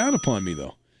people look down upon me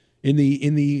though. In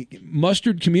the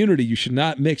mustard community, you should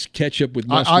not mix ketchup with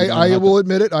mustard. I will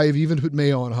admit it. I have even put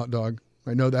mayo on a hot dog.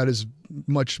 I know that is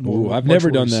much more. Ooh, I've never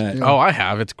done that. Yeah. Oh, I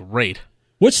have. It's great.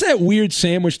 What's that weird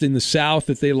sandwich in the South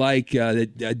that they like?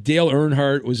 That Dale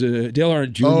Earnhardt was a Dale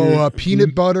Earnhardt Jr. Oh,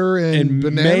 peanut butter and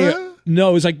banana. Mayo. No,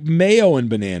 it was like mayo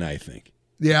and banana. I think.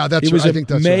 Yeah, I think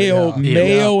that's mayo, right.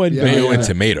 Mayo and banana. Mayo and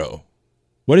tomato.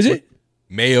 What is it?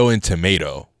 Mayo and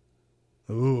tomato.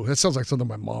 Ooh, that sounds like something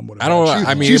my mom would have. I don't know.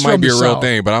 I mean, it might be a real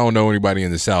thing, but I don't know anybody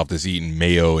in the South that's eating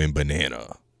mayo and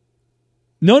banana.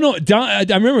 No, Don, I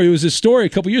remember it was a story a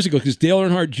couple years ago because Dale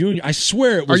Earnhardt Jr., I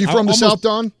swear it was. Are you from the South,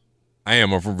 Don? I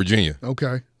am. I'm from Virginia.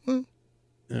 Okay. Well.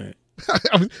 All right.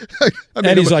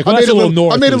 Eddie's like, well, that's a little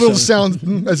north. I made a little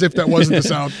sound as if that wasn't the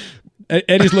South.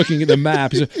 Eddie's looking at the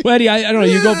map. He said, well, Eddie, I don't know.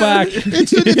 You go back.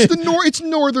 It's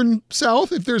northern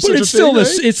South. If there's but such it's a thing, still right?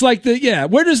 It's like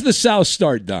where does the South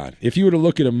start, Don? If you were to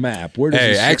look at a map, where does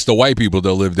Hey, ask the white people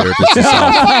that live there if it's the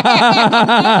South.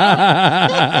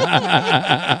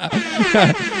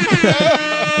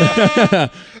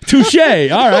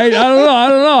 Touche. All right. I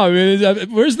don't know. I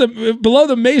mean, where's below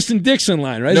the Mason-Dixon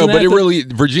line, right? No, but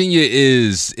Virginia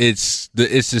it's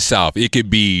the South. It could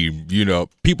be,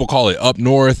 people call it up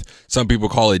north. Some people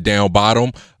call it down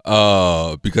bottom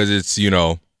because it's,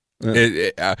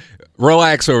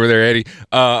 relax over there, Eddie.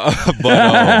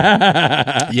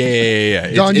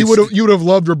 Yeah. Don, you would have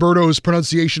loved Roberto's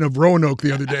pronunciation of Roanoke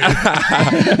the other day.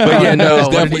 But yeah, no, it's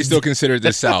definitely still considered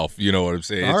the South. You know what I'm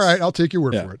saying? All right, I'll take your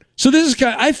word for it. So this is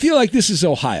I feel like this is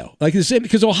Ohio, like the same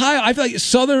because Ohio. I feel like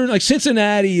Southern, like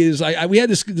Cincinnati is. We had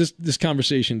this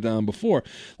conversation down before.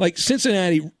 Like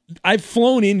Cincinnati, I've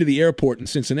flown into the airport in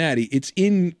Cincinnati. It's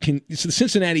the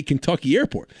Cincinnati, Kentucky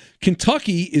airport.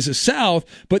 Kentucky is a South,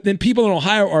 but then people in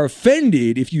Ohio are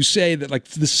offended if you say that like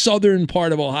the southern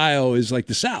part of Ohio is like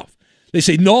the South. They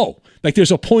say no, like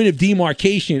there's a point of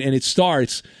demarcation and it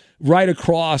starts right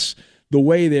across the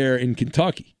way there in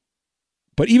Kentucky.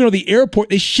 But even though the airport,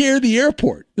 they share the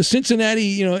airport. The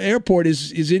Cincinnati, airport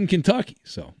is in Kentucky.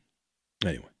 So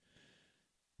anyway.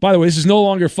 By the way, this is no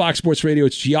longer Fox Sports Radio.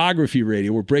 It's Geography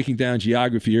Radio. We're breaking down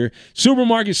geography here.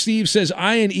 Supermarket Steve says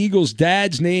Ian Eagle's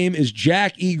dad's name is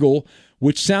Jack Eagle,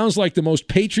 which sounds like the most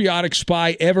patriotic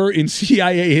spy ever in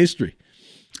CIA history.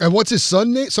 And what's his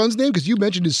son's name? Because you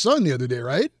mentioned his son the other day,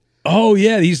 right? Oh,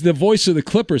 yeah. He's the voice of the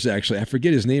Clippers, actually. I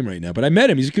forget his name right now, but I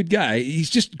met him. He's a good guy. He's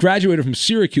just graduated from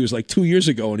Syracuse like 2 years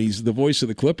ago, and he's the voice of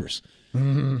the Clippers.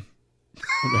 Mm-hmm.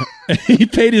 He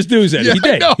paid his dues, Eddie. Yeah, he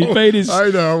did. He paid his. I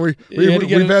know.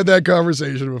 We've had that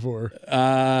conversation before.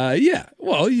 Yeah.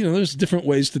 Well, there's different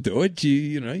ways to do it.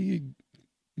 You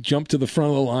jump to the front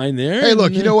of the line there. Hey,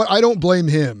 look, you know what? I don't blame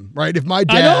him, right? If my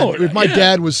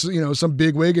dad was, some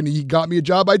bigwig and he got me a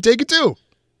job, I'd take it too.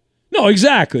 No,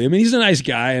 exactly. I mean, he's a nice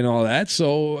guy and all that.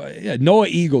 So, Noah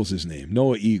Eagle's his name.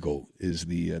 Noah Eagle is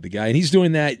the guy, and he's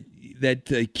doing that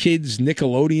kids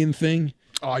Nickelodeon thing.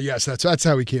 Oh yes, that's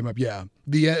how he came up. Yeah,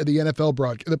 the NFL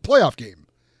broadcast, the playoff game.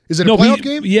 Is it a playoff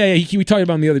game? Yeah, we talked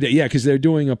about him the other day. Yeah, because they're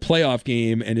doing a playoff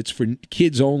game and it's for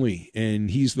kids only,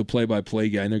 and he's the play-by-play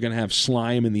guy, and they're going to have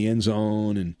slime in the end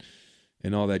zone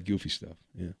and all that goofy stuff.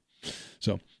 Yeah.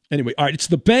 So anyway, all right, it's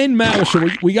the Ben Maller Show.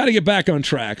 We got to get back on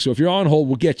track. So if you're on hold,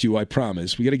 we'll get you. I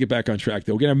promise. We got to get back on track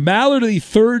though. We're going to Maller to the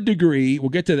third degree. We'll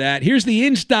get to that. Here's the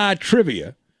Insta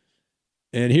trivia,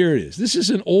 and here it is. This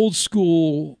is an old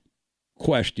school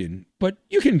question, but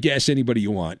you can guess anybody you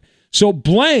want. So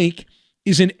blank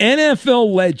is an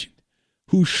NFL legend.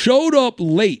 who showed up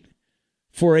late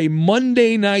for a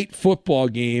Monday night football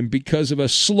game because of a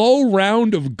slow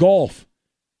round of golf.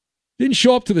 Didn't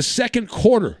show up to the second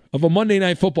quarter of a Monday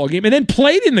night football game and then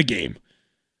played in the game.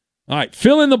 All right,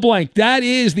 fill in the blank. That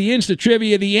is the Insta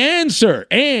Trivia, the answer.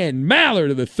 And Maller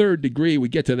to the third degree. We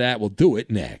get to that. We'll do it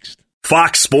next.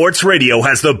 Fox Sports Radio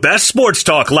has the best sports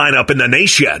talk lineup in the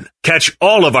nation. Catch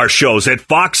all of our shows at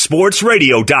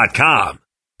foxsportsradio.com.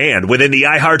 And within the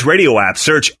iHeartRadio app,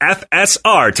 search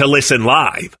FSR to listen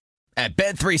live. At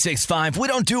Bet365, we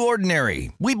don't do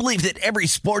ordinary. We believe that every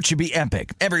sport should be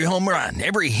epic. Every home run,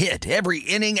 every hit, every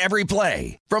inning, every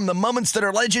play. From the moments that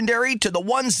are legendary to the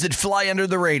ones that fly under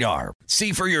the radar.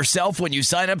 See for yourself when you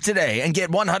sign up today and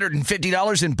get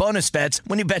 $150 in bonus bets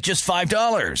when you bet just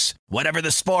 $5. Whatever the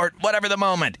sport, whatever the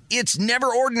moment, it's never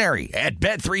ordinary at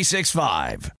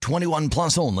Bet365. 21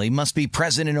 plus only. Must be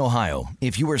present in Ohio.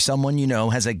 If you or someone you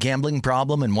know has a gambling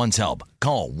problem and wants help,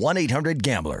 call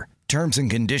 1-800-GAMBLER. Terms and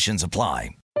conditions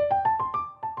apply.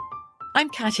 I'm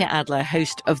Katya Adler,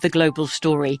 host of The Global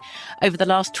Story. Over the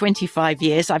last 25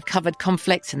 years, I've covered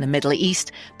conflicts in the Middle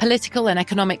East, political and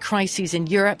economic crises in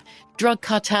Europe, drug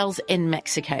cartels in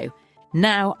Mexico.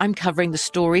 Now I'm covering the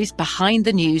stories behind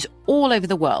the news all over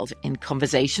the world in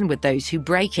conversation with those who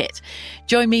break it.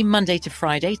 Join me Monday to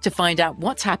Friday to find out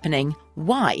what's happening,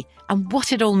 why, and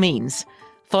what it all means.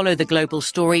 Follow The Global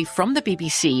Story from the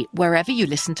BBC wherever you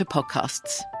listen to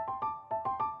podcasts.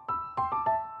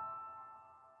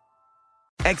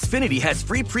 Xfinity has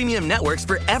free premium networks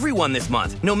for everyone this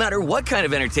month, no matter what kind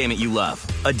of entertainment you love.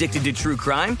 Addicted to true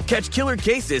crime? Catch killer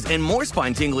cases and more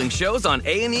spine-tingling shows on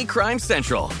A&E Crime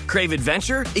Central. Crave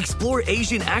adventure? Explore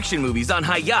Asian action movies on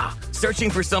Hi-Ya.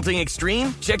 Searching for something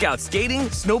extreme? Check out skating,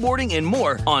 snowboarding, and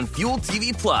more on Fuel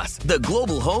TV Plus, the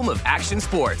global home of action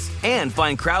sports. And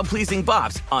find crowd-pleasing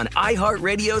bops on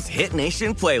iHeartRadio's Hit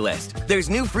Nation playlist. There's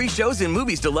new free shows and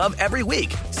movies to love every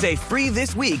week. Say free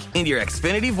this week in your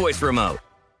Xfinity voice remote.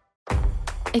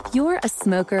 If you're a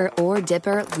smoker or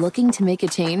dipper looking to make a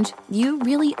change, you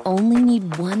really only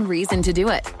need one reason to do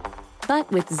it.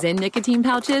 But with Zyn nicotine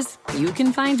pouches, you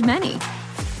can find many.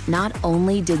 Not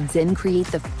only did Zyn create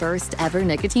the first ever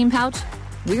nicotine pouch,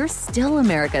 we're still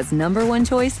America's #1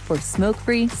 choice for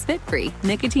smoke-free, spit-free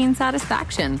nicotine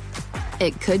satisfaction.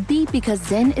 It could be because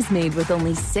Zyn is made with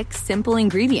only 6 simple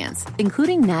ingredients,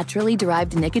 including naturally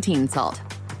derived nicotine salt.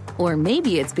 Or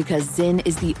maybe it's because Zyn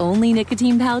is the only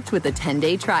nicotine pouch with a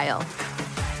 10-day trial.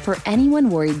 For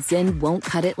anyone worried Zyn won't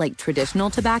cut it like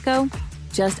traditional tobacco,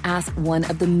 just ask one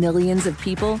of the millions of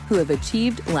people who have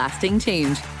achieved lasting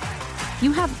change.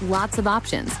 You have lots of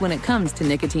options when it comes to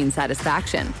nicotine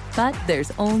satisfaction, but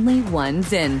there's only one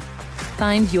Zyn.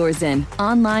 Find your Zyn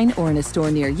online or in a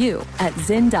store near you at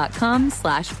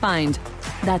zyn.com/find.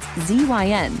 That's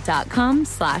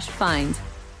ZYN.com/find.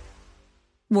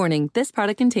 Warning, this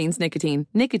product contains nicotine.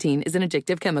 Nicotine is an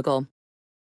addictive chemical.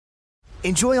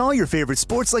 Enjoy all your favorite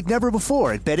sports like never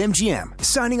before at BetMGM.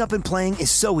 Signing up and playing is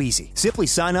so easy. Simply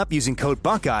sign up using code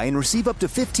Buckeye and receive up to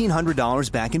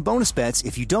 $1,500 back in bonus bets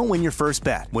if you don't win your first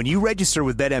bet. When you register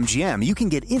with BetMGM, you can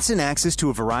get instant access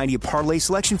to a variety of parlay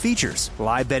selection features,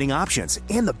 live betting options,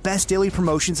 and the best daily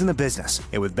promotions in the business.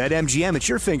 And with BetMGM at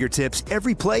your fingertips,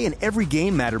 every play and every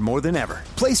game matter more than ever.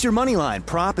 Place your moneyline,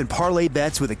 prop, and parlay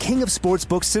bets with the king of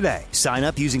sportsbooks today. Sign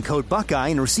up using code Buckeye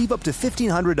and receive up to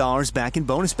 $1,500 back in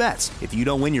bonus bets if you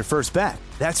don't win your first bet.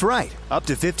 That's right, up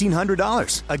to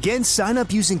 $1,500. Again, sign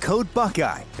up using code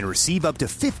Buckeye and receive up to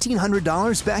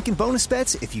 $1,500 back in bonus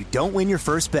bets if you don't win your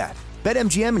first bet.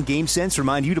 BetMGM and GameSense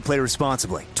remind you to play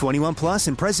responsibly. 21 plus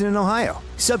and present in Ohio.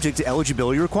 Subject to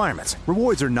eligibility requirements.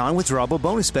 Rewards are non-withdrawable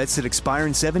bonus bets that expire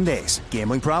in 7 days.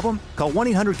 Gambling problem? Call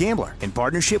 1-800-GAMBLER in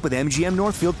partnership with MGM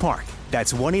Northfield Park.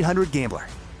 That's 1-800-GAMBLER.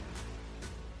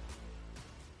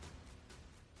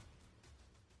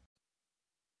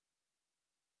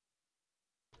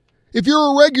 If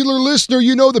you're a regular listener,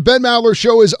 you know the Ben Maller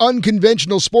Show is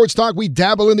unconventional sports talk. We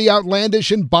dabble in the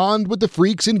outlandish and bond with the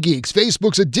freaks and geeks.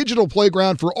 Facebook's a digital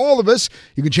playground for all of us.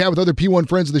 You can chat with other P1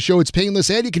 friends of the show. It's painless,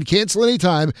 and you can cancel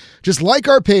anytime. Just like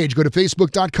our page. Go to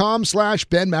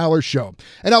facebook.com/Ben Maller Show.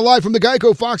 And now live from the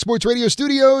Geico Fox Sports Radio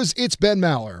studios, it's Ben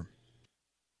Maller.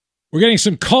 We're getting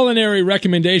some culinary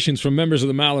recommendations from members of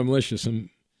the Maller Militia.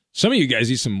 Some of you guys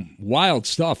eat some wild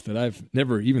stuff that I've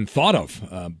never even thought of.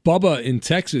 Bubba in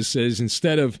Texas says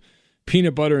instead of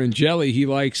peanut butter and jelly, he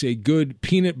likes a good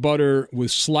peanut butter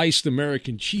with sliced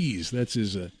American cheese. That's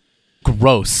his...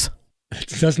 Gross.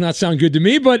 It does not sound good to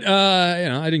me, but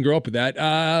I didn't grow up with that.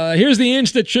 Here's the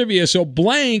Insta trivia. So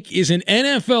Blank is an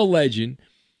NFL legend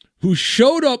who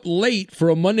showed up late for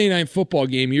a Monday Night Football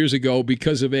game years ago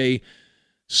because of a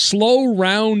slow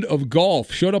round of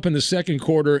golf. Showed up in the second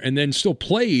quarter and then still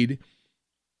played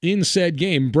in said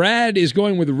game. Brad is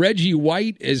going with Reggie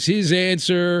White as his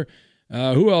answer.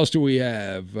 Who else do we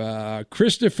have?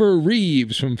 Christopher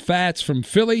Reeves from Fats from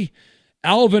Philly.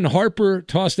 Alvin Harper,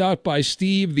 tossed out by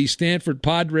Steve, the Stanford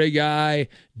Padre guy.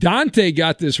 Dante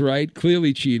got this right.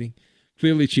 Clearly cheating.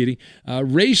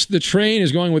 Race the Train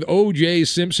is going with O.J.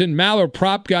 Simpson. Maller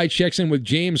Prop Guy checks in with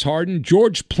James Harden.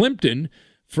 George Plimpton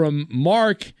from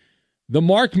Mark, the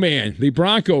Mark Man, the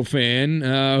Bronco fan.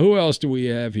 Who else do we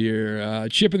have here?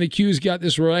 Chip and the Q's got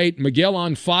this right. Miguel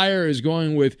on Fire is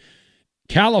going with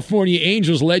California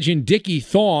Angels legend Dickie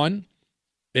Thorne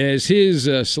as his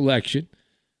selection.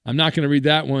 I'm not going to read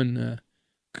that one.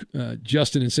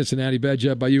 Justin in Cincinnati, bad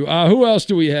job by you. Who else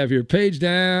do we have here? Page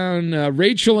down.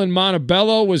 Rachel in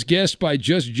Montebello was guessed by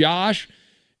Just Josh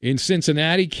in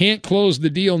Cincinnati. Can't close the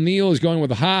deal. Neil is going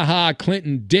with Ha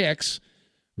Clinton Dix.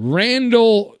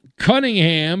 Randall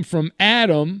Cunningham from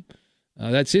Adam.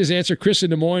 That's his answer. Chris in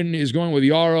Des Moines is going with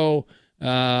Yarrow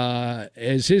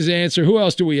as his answer. Who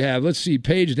else do we have? Let's see.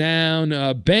 Page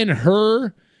down. Ben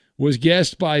Hur was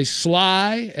guessed by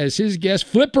Sly as his guest.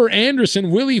 Flipper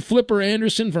Anderson, Willie Flipper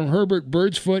Anderson from Herbert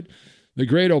Birdsfoot, the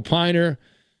great opiner.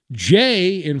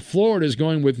 Jay in Florida is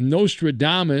going with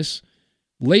Nostradamus.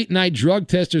 Late Night Drug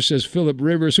Tester says Philip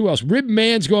Rivers. Who else? Rib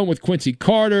Man's going with Quincy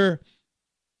Carter.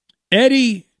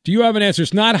 Eddie, do you have an answer?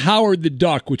 It's not Howard the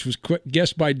Duck, which was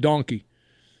guessed by Donkey.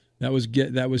 That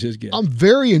was his guess. I'm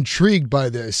very intrigued by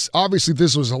this. Obviously,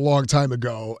 this was a long time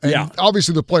ago. And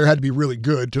obviously the player had to be really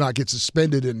good to not get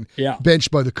suspended and benched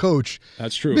by the coach.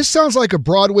 That's true. This sounds like a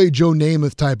Broadway Joe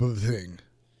Namath type of thing.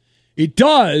 It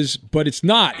does, but it's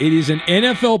not. It is an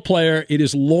NFL player. It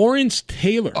is Lawrence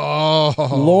Taylor. Oh.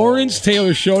 Lawrence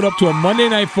Taylor showed up to a Monday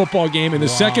Night Football game in the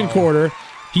second quarter.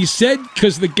 He said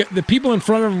because the people in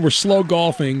front of him were slow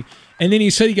golfing, and then he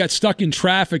said he got stuck in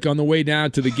traffic on the way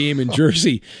down to the game in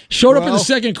Jersey. Showed up in the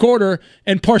second quarter,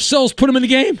 and Parcells put him in the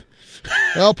game.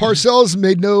 Well, Parcells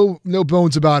made no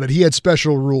bones about it. He had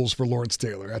special rules for Lawrence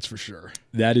Taylor, that's for sure.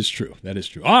 That is true.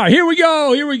 All right, here we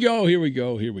go.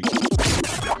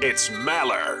 It's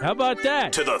Maller. How about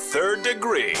that? To the third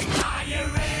degree.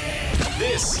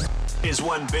 This is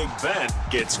when Big Ben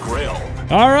gets grilled.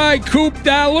 All right, Coop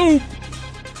da Loop.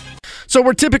 So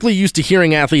we're typically used to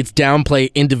hearing athletes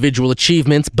downplay individual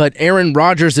achievements, but Aaron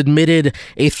Rodgers admitted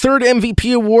a third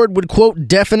MVP award would, quote,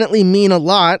 definitely mean a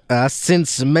lot,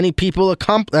 since not many people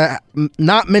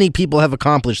have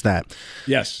accomplished that.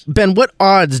 Yes. Ben, what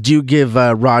odds do you give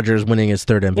Rodgers winning his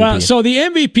third MVP? Well, so the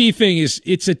MVP thing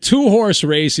it's a two-horse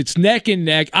race. It's neck and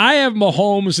neck. I have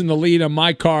Mahomes in the lead on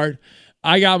my card.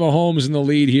 I got Mahomes in the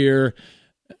lead here.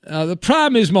 The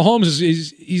problem is Mahomes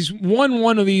he's won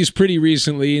one of these pretty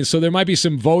recently, and so there might be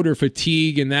some voter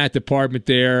fatigue in that department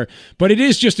there. But it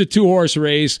is just a two-horse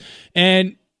race,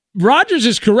 and Rodgers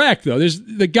is correct, though. There's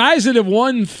the guys that have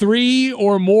won 3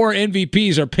 or more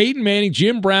MVPs are Peyton Manning,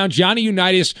 Jim Brown, Johnny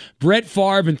Unitas, Brett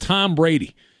Favre, and Tom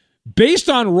Brady. Based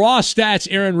on raw stats,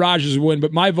 Aaron Rodgers will win,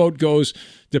 but my vote goes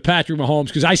to Patrick Mahomes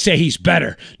because I say he's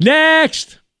better.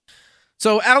 Next!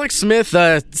 So Alex Smith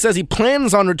says he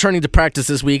plans on returning to practice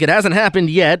this week. It hasn't happened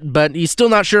yet, but he's still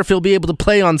not sure if he'll be able to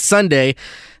play on Sunday.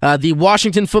 The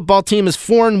Washington football team is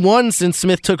 4-1 since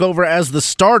Smith took over as the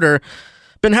starter.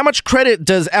 Ben, how much credit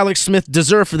does Alex Smith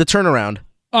deserve for the turnaround?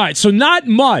 All right, so not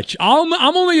much. I'm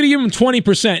only going to give him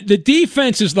 20%. The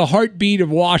defense is the heartbeat of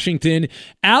Washington.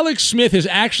 Alex Smith has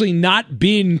actually not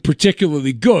been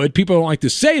particularly good. People don't like to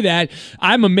say that.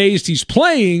 I'm amazed he's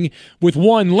playing with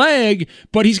one leg,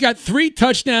 but he's got 3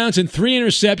 touchdowns and 3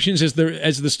 interceptions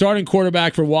as the starting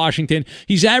quarterback for Washington.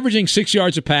 He's averaging 6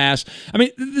 yards a pass. I mean,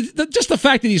 just the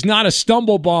fact that he's not a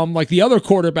stumble bum like the other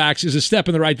quarterbacks is a step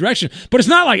in the right direction. But it's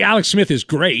not like Alex Smith is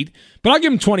great, but I'll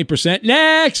give him 20%.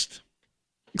 Next!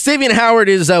 Xavier Howard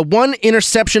is 1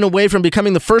 interception away from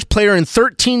becoming the first player in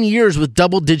 13 years with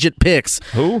double-digit picks.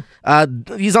 Who?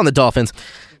 He's on the Dolphins.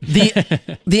 The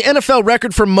NFL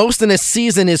record for most in a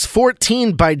season is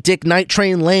 14 by Dick Night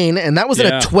Train Lane, and that was in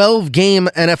a 12-game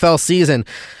NFL season.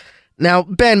 Now,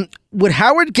 Ben, would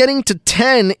Howard getting to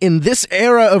 10 in this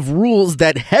era of rules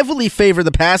that heavily favor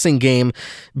the passing game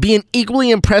be an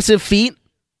equally impressive feat?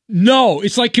 No,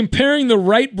 it's like comparing the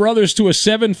Wright brothers to a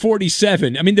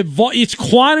 747. I mean, it's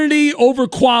quantity over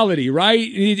quality, right?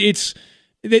 It's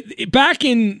back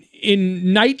in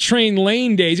Night Train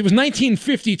Lane days. It was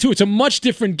 1952. It's a much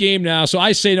different game now. So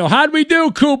I say no. How'd we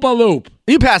do, Koopa Loop?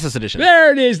 You pass this edition.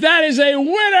 There it is. That is a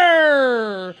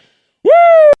winner. Woo!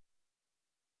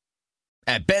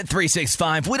 At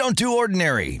Bet365, we don't do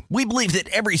ordinary. We believe that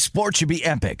every sport should be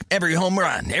epic. Every home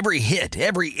run, every hit,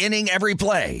 every inning, every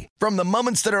play. From the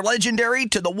moments that are legendary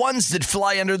to the ones that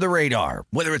fly under the radar.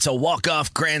 Whether it's a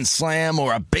walk-off grand slam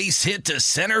or a base hit to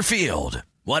center field.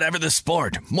 Whatever the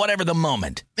sport, whatever the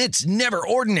moment, it's never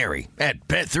ordinary at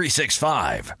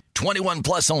Bet365. 21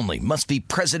 plus only. Must be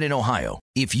present in Ohio.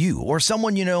 If you or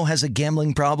someone you know has a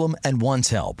gambling problem and wants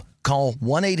help, call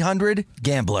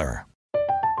 1-800-GAMBLER.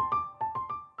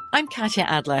 I'm Katya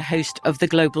Adler, host of The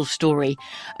Global Story.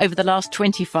 Over the last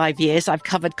 25 years, I've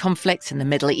covered conflicts in the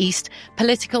Middle East,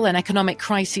 political and economic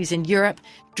crises in Europe,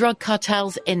 drug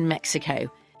cartels in Mexico.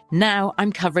 Now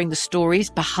I'm covering the stories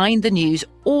behind the news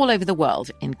all over the world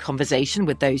in conversation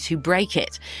with those who break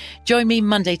it. Join me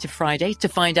Monday to Friday to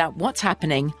find out what's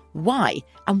happening, why,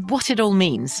 and what it all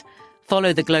means.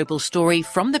 Follow The Global Story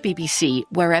from the BBC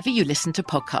wherever you listen to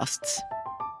podcasts.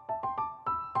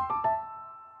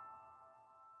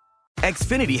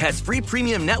 Xfinity has free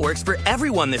premium networks for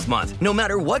everyone this month, no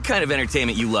matter what kind of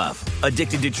entertainment you love.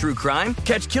 Addicted to true crime?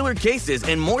 Catch killer cases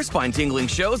and more spine-tingling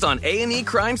shows on A&E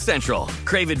Crime Central.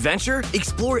 Crave adventure?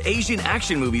 Explore Asian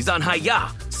action movies on Hi-Ya.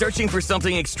 Searching for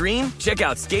something extreme? Check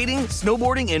out skating,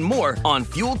 snowboarding, and more on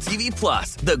Fuel TV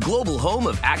Plus, the global home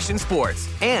of action sports.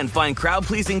 And find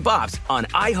crowd-pleasing bops on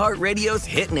iHeartRadio's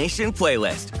Hit Nation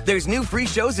playlist. There's new free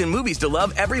shows and movies to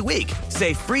love every week.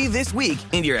 Say free this week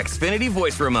in your Xfinity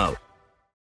voice remote.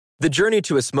 The journey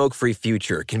to a smoke-free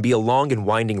future can be a long and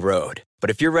winding road.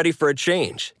 But if you're ready for a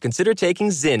change, consider taking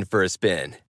Zyn for a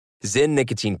spin. Zyn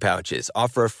nicotine pouches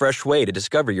offer a fresh way to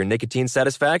discover your nicotine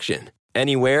satisfaction.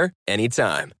 Anywhere,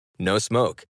 anytime. No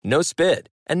smoke, no spit,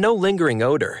 and no lingering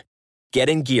odor. Get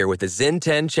in gear with the Zyn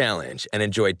 10 Challenge and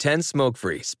enjoy 10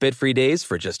 smoke-free, spit-free days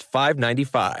for just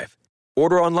 $5.95.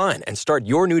 Order online and start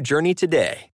your new journey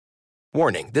today.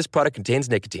 Warning, this product contains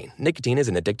nicotine. Nicotine is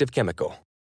an addictive chemical.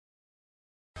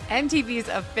 MTV's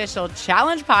official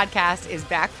Challenge podcast is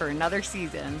back for another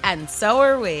season. And so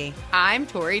are we. I'm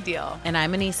Tori Deal. And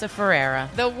I'm Anissa Ferreira.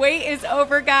 The wait is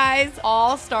over, guys.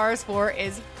 All Stars 4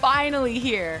 is finally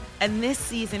here. And this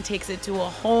season takes it to a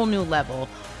whole new level.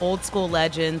 Old school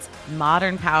legends,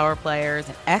 modern power players,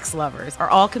 and ex-lovers are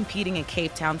all competing in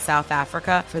Cape Town, South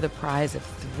Africa for the prize of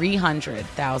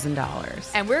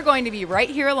 $300,000. And we're going to be right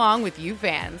here along with you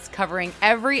fans, covering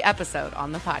every episode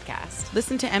on the podcast.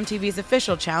 Listen to MTV's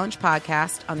official Challenge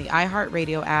podcast on the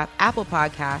iHeartRadio app, Apple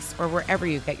Podcasts, or wherever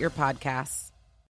you get your podcasts.